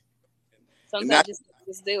it. Sometimes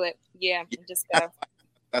just do it. Yeah, just go.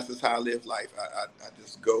 That's just how I live life. I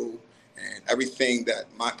just go, and everything that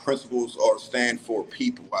my principles are stand for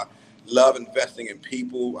people. I love investing in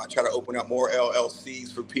people. I try to open up more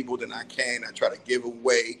LLCs for people than I can. I try to give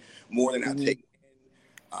away more than I take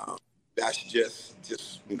in. That's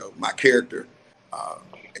just you know, my character.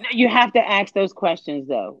 You have to ask those questions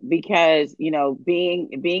though, because you know,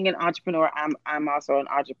 being an entrepreneur, I'm also an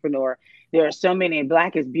entrepreneur. There are so many, and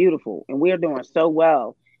Black is beautiful, and we're doing so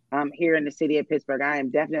well here in the city of Pittsburgh. I am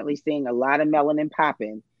definitely seeing a lot of melanin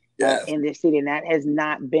popping in this city, and that has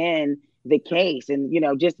not been the case. And you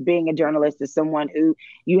know, just being a journalist is someone who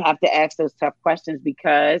you have to ask those tough questions,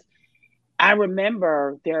 because I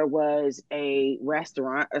remember there was a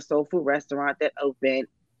restaurant, a soul food restaurant that opened,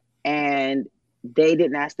 and they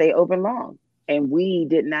did not stay open long, and we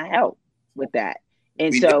did not help with that.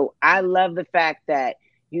 And so I love the fact that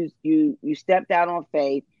you stepped out on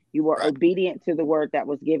faith. You were obedient to the word that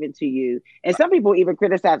was given to you. And some people even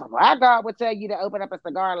criticize, my God would tell you to open up a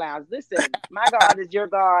cigar lounge. Listen, my God is your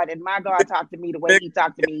God, and my God talked to me the way he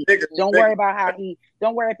talked to me. Don't worry about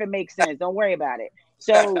don't worry if it makes sense. Don't worry about it.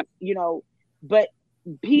 So, you know, but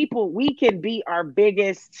people, we can be our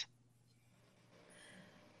biggest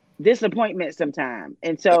disappointment sometimes.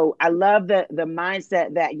 And so I love the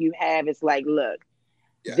mindset that you have. It's like, look,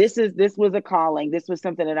 this was a calling. This was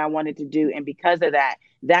something that I wanted to do. And because of that,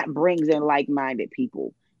 that brings in like-minded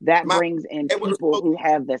people. That brings in people who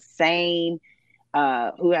have the same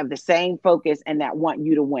focus and that want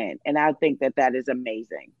you to win. And I think that is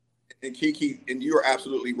amazing. And Kiki, and you're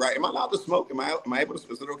absolutely right. Am I allowed to smoke? Am I able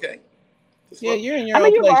to? Is it okay? Yeah, you're in your own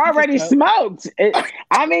place. You already smoked.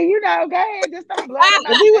 I mean, you know, go ahead, just don't blow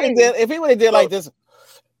it. If he would have did like this,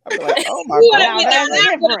 I'd be like, oh my God, that's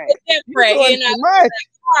different. You know,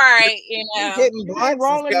 all right, you know, getting blind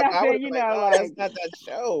rolling up there, you know, that's not that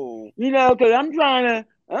show. You know, because I'm trying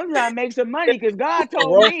to make some money because God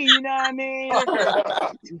told me, you know what I mean?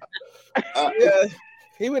 Yeah,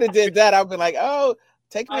 he would have did that. I'd be like, oh,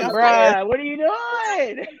 take me out, bruh, what are you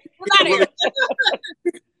doing?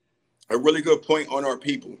 A really good point on our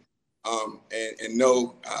people, and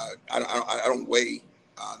no, I don't weigh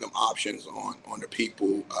them options on the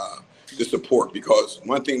people to support, because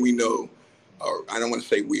one thing we know, or I don't want to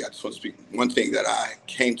say we, I just want to speak, one thing that I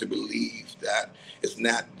came to believe that it's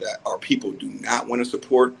not that our people do not want to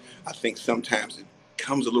support. I think sometimes it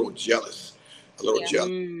comes a little jealous.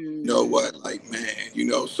 You know what, like, man, you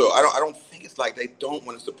know, so I don't think it's like they don't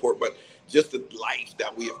want to support, but just the life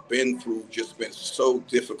that we have been through just been so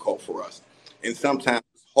difficult for us. And sometimes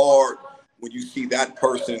it's hard when you see that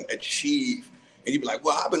person achieve, and you be like,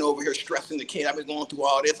 well, I've been over here stressing the kid. I've been going through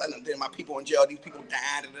all this. I done did my people in jail. These people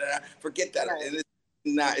died. Forget that. And it's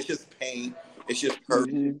not, it's just pain. It's just hurt.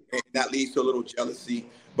 And that leads to a little jealousy.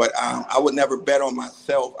 But I would never bet on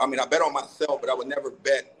myself. I mean, I bet on myself, but I would never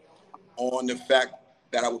bet on the fact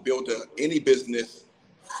that I would build any business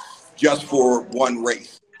just for one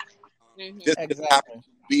race. Just happen to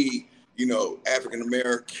be, you know, African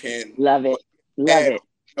American. Love it.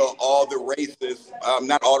 all the races,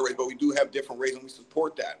 not all the races, but we do have different races, and we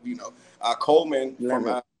support that. Coleman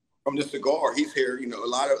from the cigar, he's here. A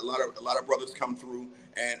lot of brothers come through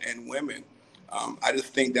and women. I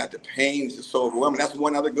just think that the pain is just so overwhelming. That's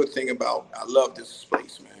one other good thing about. I love this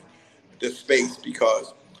space, man. This space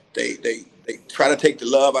because they try to take the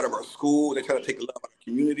love out of our school. They try to take the love out of our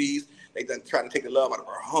communities. They try to take the love out of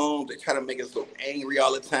our homes. They try to make us so angry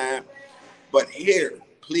all the time. But here,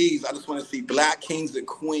 please, I just want to see Black kings and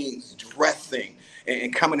queens dressing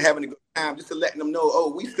and coming, having a good time, just to letting them know,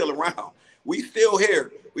 oh, we still around. We still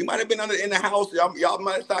here. We might have been in the house. Y'all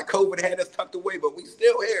might have thought COVID had us tucked away, but we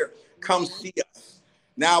still here. Come see us.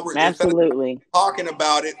 Now we're absolutely talking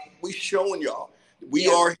about it. We showing y'all we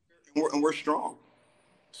are here and we're strong.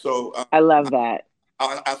 So I love that.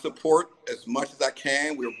 I support as much as I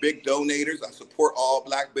can. We're big donators. I support all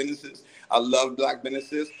Black businesses. I love Black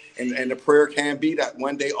businesses. And the prayer can be that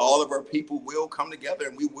one day all of our people will come together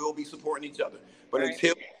and we will be supporting each other. But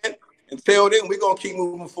until then, we're going to keep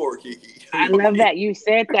moving forward, Kiki. I love that you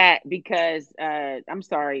said that because, I'm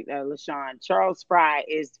sorry, LaShawn, Charles Fry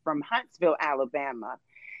is from Huntsville, Alabama.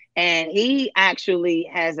 And he actually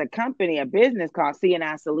has a company, a business called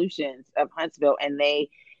CNI Solutions of Huntsville, and they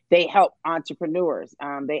help entrepreneurs.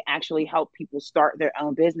 They actually help people start their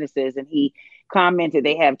own businesses. And he commented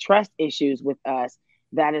they have trust issues with us.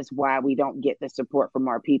 That is why we don't get the support from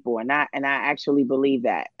our people. And I actually believe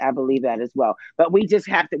that. I believe that as well. But we just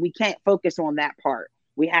we can't focus on that part.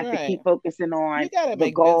 We have to keep focusing on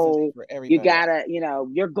the goal. You gotta,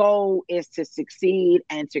 your goal is to succeed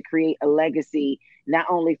and to create a legacy, not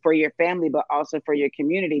only for your family, but also for your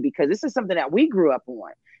community, because this is something that we grew up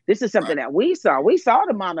on. This is something that we saw. We saw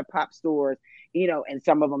the mom and pop stores, and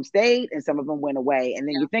some of them stayed and some of them went away. And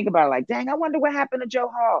then you think about it like, dang, I wonder what happened to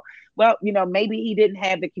Joe Hall. Well, maybe he didn't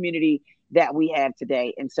have the community that we have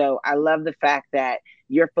today. And so I love the fact that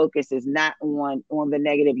your focus is not on the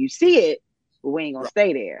negative. You see it, but we ain't gonna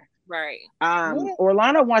stay there. Right.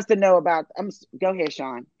 Orlana wants to know about. Go ahead,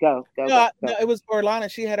 Sean. Go. No, it was Orlana.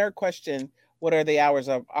 She had her question. What are the hours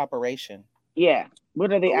of operation? Yeah.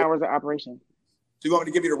 What are the hours of operation? So you want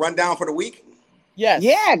me to give you the rundown for the week? Yes.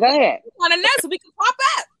 Yeah. Go ahead. On the next, we can pop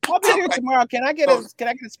up. I'll be here tomorrow. Can I get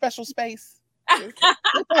a special space? We'll talk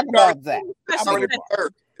about that. It's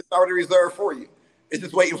already reserved for you. It's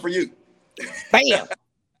just waiting for you. Bam.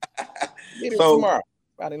 So tomorrow,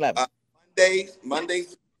 about 11.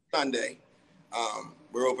 Mondays, Sunday.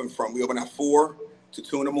 We open at 4 to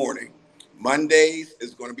 2 in the morning. Mondays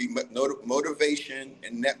is going to be Motivation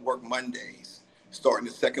and Network Mondays, starting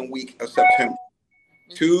the second week of September.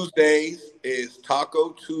 Tuesdays is Taco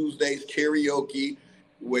Tuesdays karaoke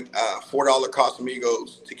with $4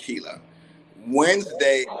 Casamigos tequila.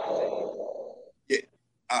 Wednesday,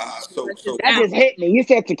 that just hit me. You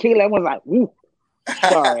said tequila. I was like, woo.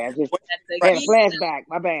 Sorry, I just had a flashback.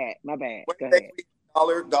 My bad. Go ahead.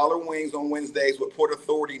 Dollar Wings on Wednesdays with Port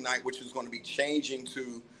Authority Night, which is going to be changing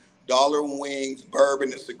to Dollar Wings,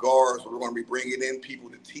 bourbon, and cigars. We're going to be bringing in people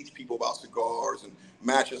to teach people about cigars and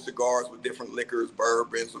matching cigars with different liquors,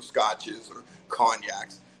 bourbons or scotches or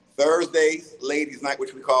cognacs. Thursdays, Ladies Night,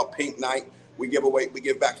 which we call Pink Night. We give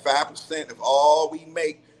back 5% of all we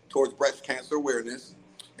make towards breast cancer awareness.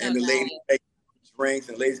 And the ladies make drinks,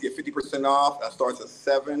 and ladies get 50% off. That starts at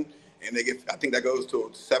 7, and I think that goes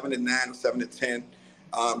to 7 to 9 or 7 to 10.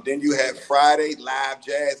 Then you have Friday, live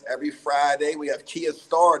jazz every Friday. We have Kia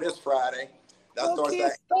Star this Friday. That starts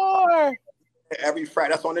Kia Star. Every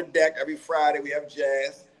Friday. That's on the deck. Every Friday we have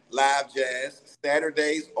jazz, live jazz.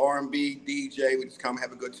 Saturdays, R&B, DJ. We just come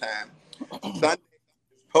have a good time. Sunday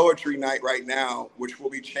is poetry night right now, which will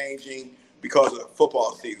be changing because of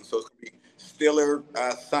football season. So it's going to be Stiller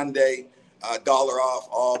Sunday, $1 off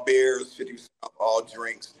all beers, 50% off all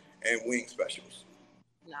drinks, and wing specials.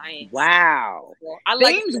 Nice. Wow. I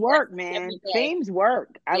like themes work, man. Themes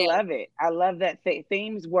work. I love it. I love that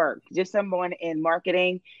themes work. Just someone in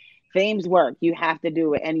marketing, themes work. You have to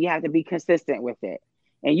do it, and you have to be consistent with it.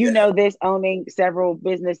 And you know this, owning several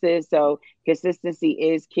businesses, so consistency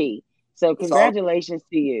is key. So congratulations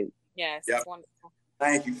to you. Yes, it's wonderful.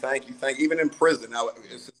 Thank you. Even in prison, now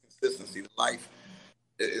it's consistency. Life,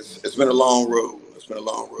 it's been a long road.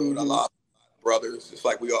 Mm-hmm. I lost brothers, just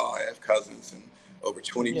like we all have cousins, and over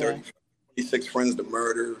 20, 30, 26 friends to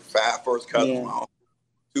murder, 5 first cousins, my own,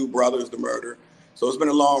 2 brothers to murder. So it's been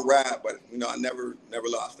a long ride, but I never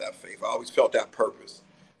lost that faith. I always felt that purpose.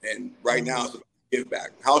 And right now it's about give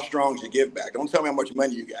back. How strong is your give back? Don't tell me how much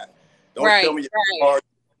money you got. Don't tell me your cars,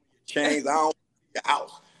 your chains. I don't want your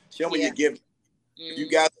house. Show me your give. If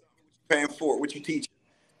you got something, what you're paying for, what you teach.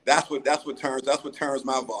 That's what turns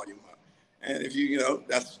my volume up. And if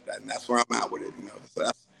that's where I'm at with it.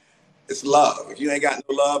 So it's love. If you ain't got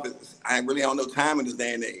no love, I really don't know time in this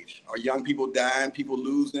day and age. Our young people dying, people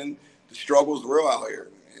losing. The struggle's real out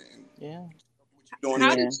here. And yeah.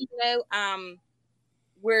 How did you know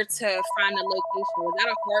where to find a location? Was that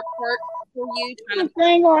a hard part for you?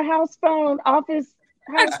 Thing on house phone, office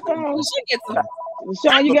house phone.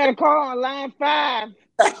 Sean, you got to call on line 5.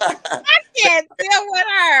 I can't deal with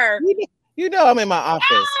her. You know I'm in my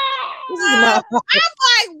office. This is my office.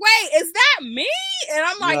 I'm like, wait, is that me? And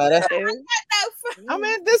I'm like,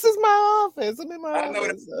 this is my office. I'm in my I know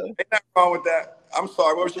office. Ain't nothing wrong with that. I'm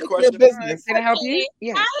sorry. What was your question? Business. Can I help you?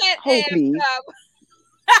 Yeah. Hold, please.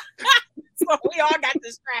 So we all got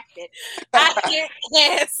distracted. I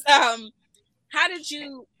asked, how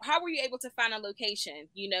were you able to find a location?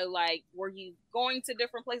 You know, like, were you going to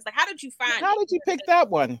different places? Like, how did you find How did you pick that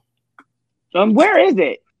one? Where is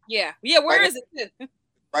it? Yeah, where is it?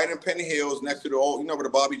 Right in Penn Hills, next to the old, where the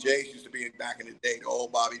Bobby J's used to be back in the day, the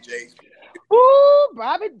old Bobby J's. Ooh,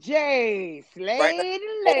 Bobby J's.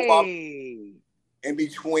 Lady. In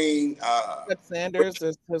between Sanders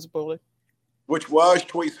is his bully. Which was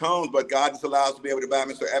Choice Homes, but God just allows us to be able to buy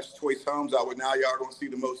Mr. F's Choice Homes out with. Now y'all going to see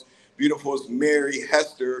the most beautiful Mary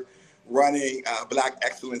Hester running Black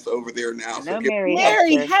Excellence over there now. So Mary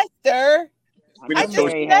Hester. I just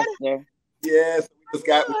Mary Hester. Yes, we just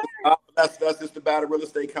got that's just about a real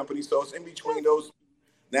estate company. So it's in between those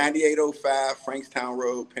 9805 Frankstown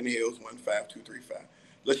Road, Penn Hills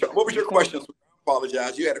 15235. What was your question? I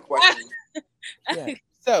apologize. You had a question. Yeah.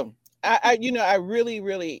 So I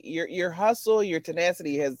really your hustle, your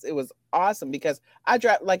tenacity it was awesome because I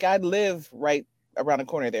live right around the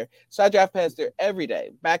corner there. So I drive past there every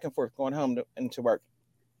day, back and forth, going home and to work.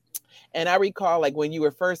 And I recall when you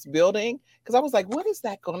were first building, because I was like, what is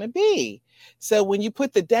that going to be? So when you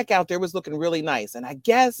put the deck out there, it was looking really nice. And I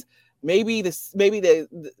guess maybe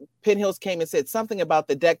the Penn Hills came and said something about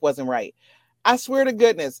the deck wasn't right. I swear to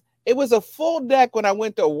goodness, it was a full deck when I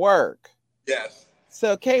went to work. Yes.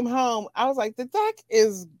 So came home, I was like, the deck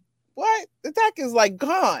is what? The deck is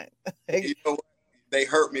gone. You know, they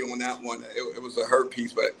hurt me on that one. It was a hurt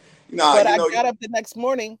piece, but I got up the next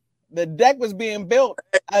morning. The deck was being built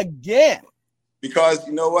again. Because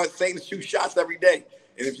you know what? Satan shoots shots every day.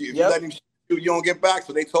 And if you let him shoot, you don't get back.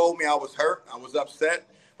 So they told me I was hurt. I was upset.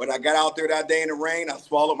 But I got out there that day in the rain. I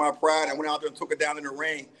swallowed my pride. I went out there and took it down in the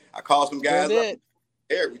rain. I called some guys up.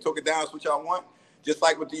 Here, we took it down. That's what y'all want. Just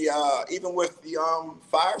like with the, even with the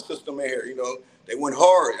fire system here, they went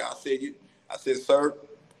hard. I said, sir,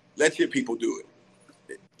 let your people do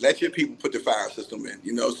it. Let your people put the fire system in,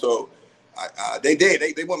 So they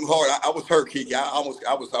did. They went hard. I was hurt, Kiki. I was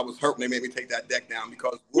hurt when they made me take that deck down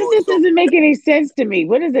because this doesn't make any sense to me.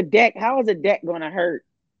 What is a deck? How is a deck going to hurt?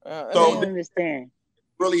 I don't understand.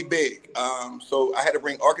 Really big. So I had to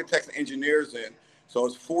bring architects and engineers in. So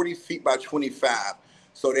it's 40 feet by 25.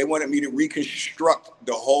 So they wanted me to reconstruct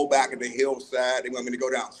the whole back of the hillside. They wanted me to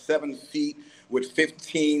go down 7 feet with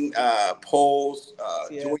 15 poles.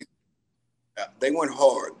 They went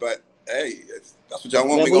hard, but hey, that's what y'all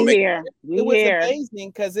want. It was amazing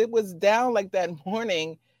because it was down like that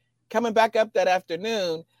morning, coming back up that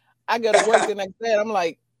afternoon. I go to work the next day. I'm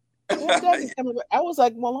like, what day is coming back? I was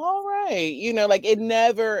like, well, all right.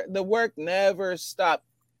 The work never stopped.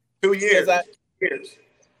 2 years.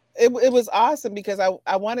 It was awesome because I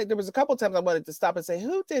wanted, there was a couple times I wanted to stop and say,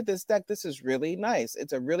 who did this deck? This is really nice.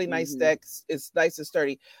 It's a really nice deck. It's nice and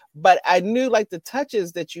sturdy. But I knew the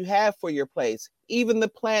touches that you have for your place, even the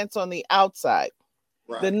plants on the outside,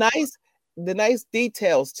 right. the nice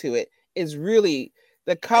details to it is really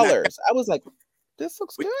the colors. I was like, this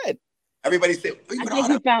looks good. Everybody said, I think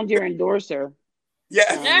you found your endorser.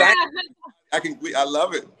 Yes, I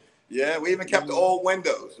love it. Yeah, we even kept the old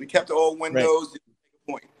windows. Right.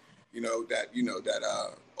 That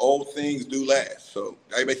old things do last. So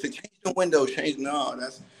everybody said, change the windows,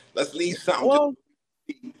 let's leave something. Well,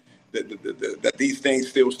 that these things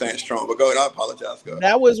still stand strong. But go ahead, I apologize. Go ahead.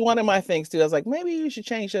 That was one of my things too. I was like, maybe you should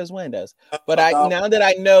change those windows. But now that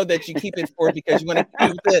I know that you keep it for because you want to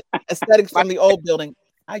keep the aesthetics from the old building,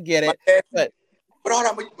 I get it. But hold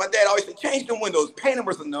on, my dad always said, change the windows, paint them.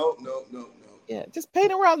 No. Yeah, just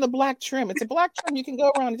paint around the black trim. It's a black trim. You can go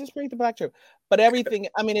around and just paint the black trim. But everything,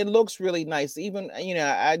 it looks really nice. Even,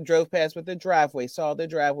 I drove past with the driveway, saw the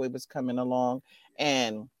driveway was coming along.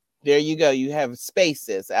 And there you go. You have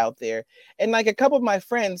spaces out there. And a couple of my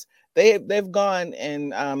friends, they've gone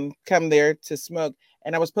and come there to smoke.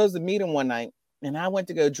 And I was supposed to meet them one night. And I went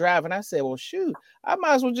to go drive. And I said, well, shoot, I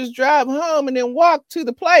might as well just drive home and then walk to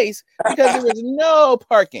the place because there was no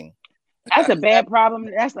parking. That's a bad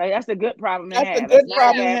problem. That's a good problem to have. That's a good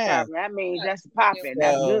problem to have. That means that's popping.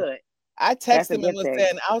 That's good. I texted him and was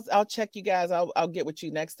saying, I'll check you guys. I'll get with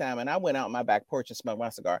you next time. And I went out on my back porch and smoked my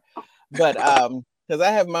cigar. But because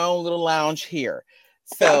I have my own little lounge here.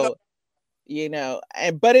 So,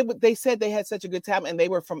 they said they had such a good time and they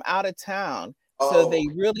were from out of town. So they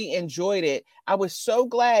really enjoyed it. I was so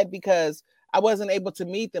glad because I wasn't able to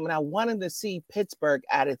meet them and I wanted to see Pittsburgh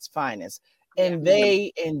at its finest. And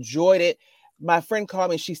they enjoyed it. My friend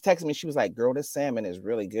called me. She's texting me. She was like, "Girl, this salmon is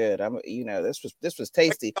really good. This was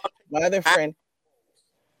tasty." My other friend,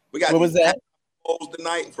 we got what was that? Bowls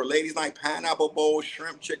tonight for ladies' night: pineapple bowls,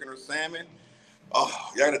 shrimp, chicken, or salmon. Oh,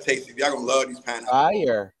 y'all gotta taste it. Y'all gonna love these pineapple.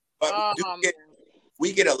 Fire! But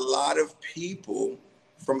we get a lot of people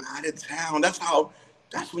from out of town. That's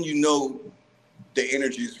when you know the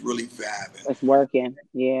energy is really vibing. It's working.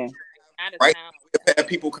 Yeah. Right. We've had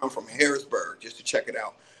people come from Harrisburg just to check it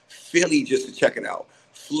out. Philly just to check it out.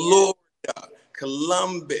 Florida,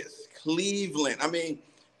 Columbus, Cleveland. I mean,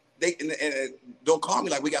 they and don't call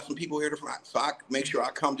me like we got some people here to front. So I make sure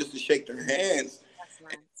I come just to shake their hands. That's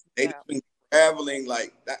nice. They've been traveling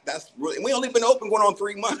like that. That's really. We only been open going on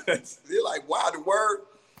 3 months. They're like, wow, the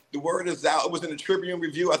word is out. It was in the Tribune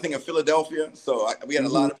Review, I think, in Philadelphia. So we had a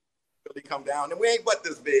lot of people really come down, and we ain't but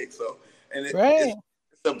this big. So it's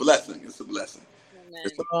a blessing. It's a blessing.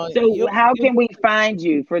 So how can we find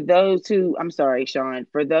you for those who, I'm sorry, Sean,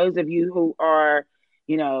 for those of you who are,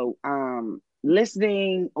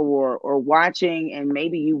 listening or watching and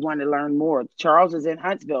maybe you want to learn more? Charles is in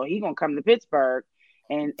Huntsville. He's going to come to Pittsburgh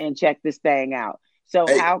and check this thing out. So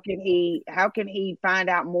how can he find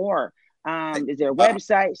out more? Is there a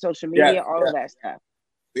website, social media, all of that stuff?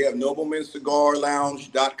 We have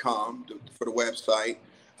noblemencigarlounge.com for the website.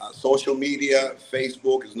 Social media,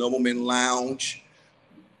 Facebook is Nobleman Lounge.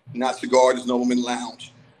 Not cigar, it's Nobleman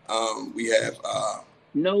Lounge. We have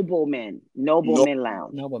Nobleman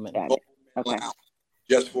Lounge. Nobleman. Okay.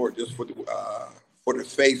 Just for the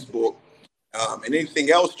Facebook. And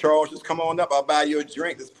anything else, Charles, just come on up. I'll buy you a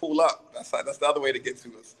drink. Just pull up. That's the other way to get to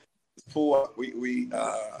us. Just pull up.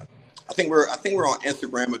 I think we're on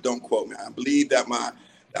Instagram, but don't quote me. I believe that our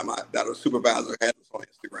supervisor has us on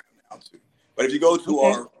Instagram now too. But if you go to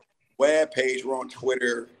our web page, we're on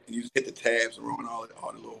Twitter, and you just hit the tabs, and we're on all the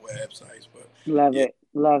little websites. But love it.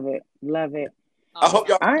 I hope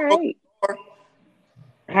y'all. All right.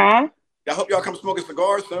 Huh? I hope y'all come smoking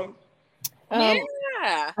cigars soon. I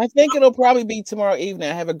think it'll probably be tomorrow evening.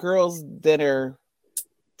 I have a girls' dinner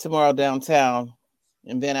tomorrow downtown,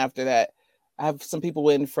 and then after that, I have some people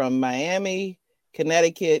in from Miami,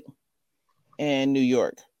 Connecticut, and New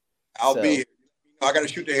York. I'll be here. I got to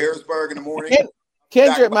shoot to Harrisburg in the morning.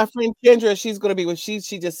 Kendra, my friend Kendra, she's going to be with. She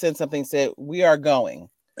just sent something, said we are going.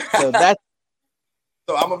 So that's.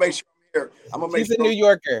 So I'm gonna make sure I'm here. She's a New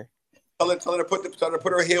Yorker. Tell her to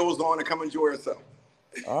put her heels on and come enjoy herself.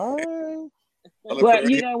 All right. Well,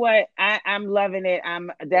 you know what? I'm loving it.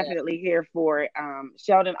 I'm definitely here for it.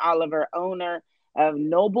 Sheldon Oliver, owner of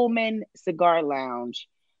Nobleman Cigar Lounge,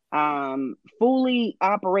 fully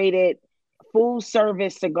operated, full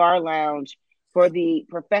service cigar lounge for the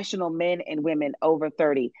professional men and women over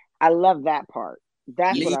 30. I love that part.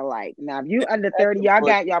 That's what I like. Now, if you under 30, y'all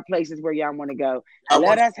got y'all places where y'all want to go.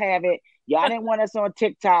 Let us have it. Y'all didn't want us on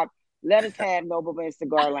TikTok. Let us have Nobleman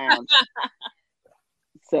Cigar Lounge.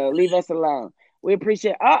 So leave us alone. We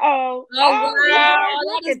appreciate. Wow,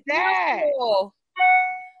 look at that. Cool.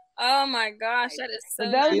 Oh my gosh, that is so.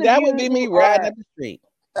 That would be me riding up the street.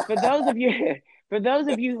 For those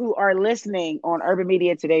of you who are listening on Urban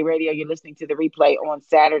Media Today Radio, you're listening to the replay on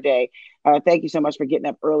Saturday. Thank you so much for getting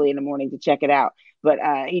up early in the morning to check it out. But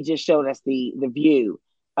he just showed us the view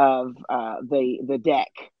of the deck.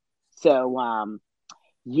 So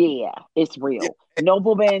yeah, it's real.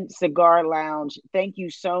 Nobleman Cigar Lounge. Thank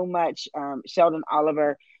you so much, Sheldon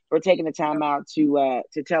Oliver, for taking the time out to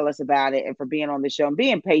tell us about it and for being on the show and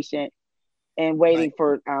being patient and waiting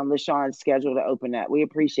for LaShawn's schedule to open up. We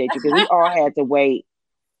appreciate you because we all had to wait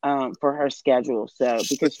for her schedule. So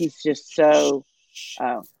because she's just so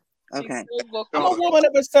okay. I'm a woman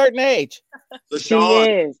of a certain age. She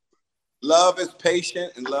is. Love is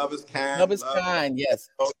patient and love is kind. Love is kind, yes.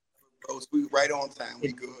 We right on time.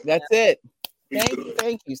 We good. That's it.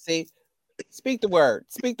 Thank you. See, speak the word.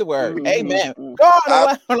 Mm-hmm. Amen. Go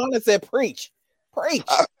on and say preach. Preach.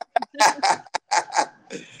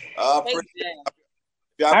 All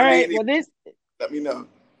right. Well, let me know.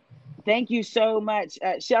 Thank you so much,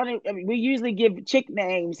 Sheldon. We usually give chick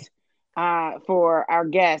names for our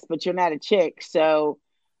guests, but you're not a chick, so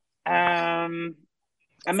I'm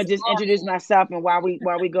gonna just introduce myself, and while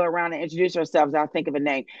we go around and introduce ourselves, I'll think of a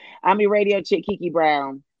name. I'm your radio chick, Kiki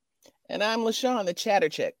Brown, and I'm LaShawn, the chatter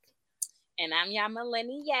chick. And I'm your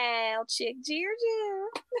millennial chick, Giorgio.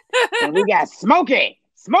 And we got Smokey.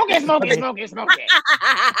 Smokey. Guess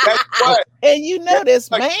what? And you know this,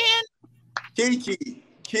 man. Kiki,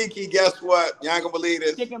 guess what? You ain't gonna believe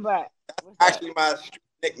this. Chicken butt. Actually, my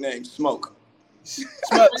nickname, Smoke.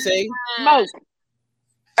 Smoke, see? Smoke.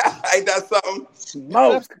 Ain't that something?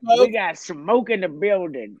 Smoke. We got smoke in the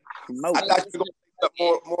building. Smoke. I thought you were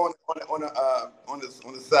going to more on the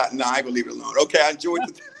side. No, I ain't gonna leave it alone. Okay, I enjoyed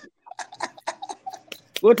it.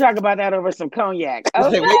 We'll talk about that over some cognac.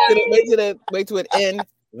 Okay. Wait till it ends,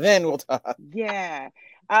 then we'll talk. Yeah.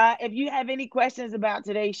 If you have any questions about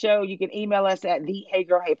today's show, you can email us at the Hey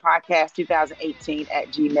Girl Hey Podcast 2018 at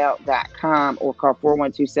gmail.com or call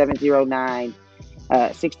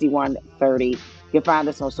 412-709-6130. You can find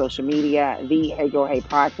us on social media, the Hey Girl Hey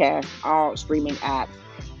Podcast, all streaming apps.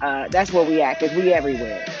 That's where we at, because we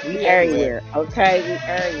everywhere. We everywhere. Okay, we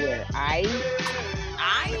everywhere.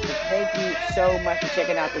 Thank you so much for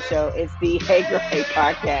checking out the show. It's the Hey Girl Hey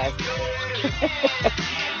Podcast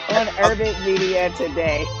on Urban Media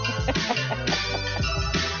Today.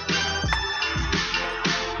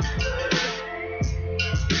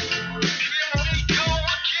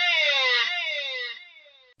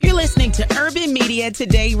 You're listening to Urban Media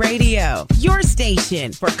Today Radio, your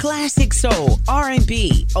station for classic soul,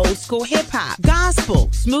 R&B, old school hip hop, gospel,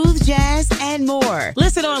 smooth jazz, and more.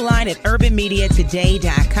 Listen online at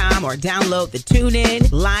urbanmediatoday.com or download the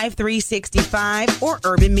TuneIn, Live 365, or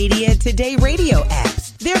Urban Media Today Radio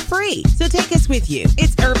apps. They're free, so take us with you.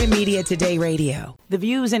 It's Urban Media Today Radio. The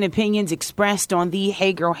views and opinions expressed on the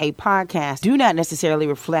Hey Girl Hey Podcast do not necessarily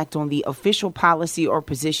reflect on the official policy or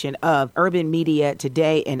position of Urban Media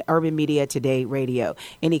Today and Urban Media Today Radio.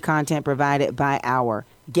 Any content provided by our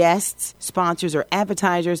guests, sponsors, or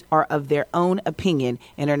advertisers are of their own opinion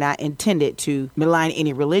and are not intended to malign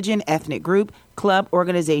any religion, ethnic group, club,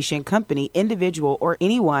 organization, company, individual, or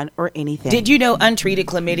anyone or anything. Did you know untreated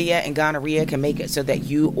chlamydia and gonorrhea can make it so that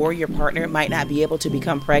you or your partner might not be able to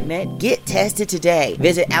become pregnant? Get tested today.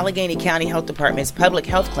 Visit Allegheny County Health Department's Public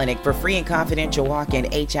Health Clinic for free and confidential walk-in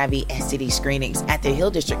HIV/STD screenings at the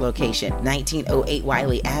Hill District location, 1908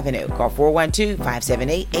 Wiley Avenue. Call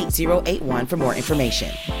 412-578-8081 for more information.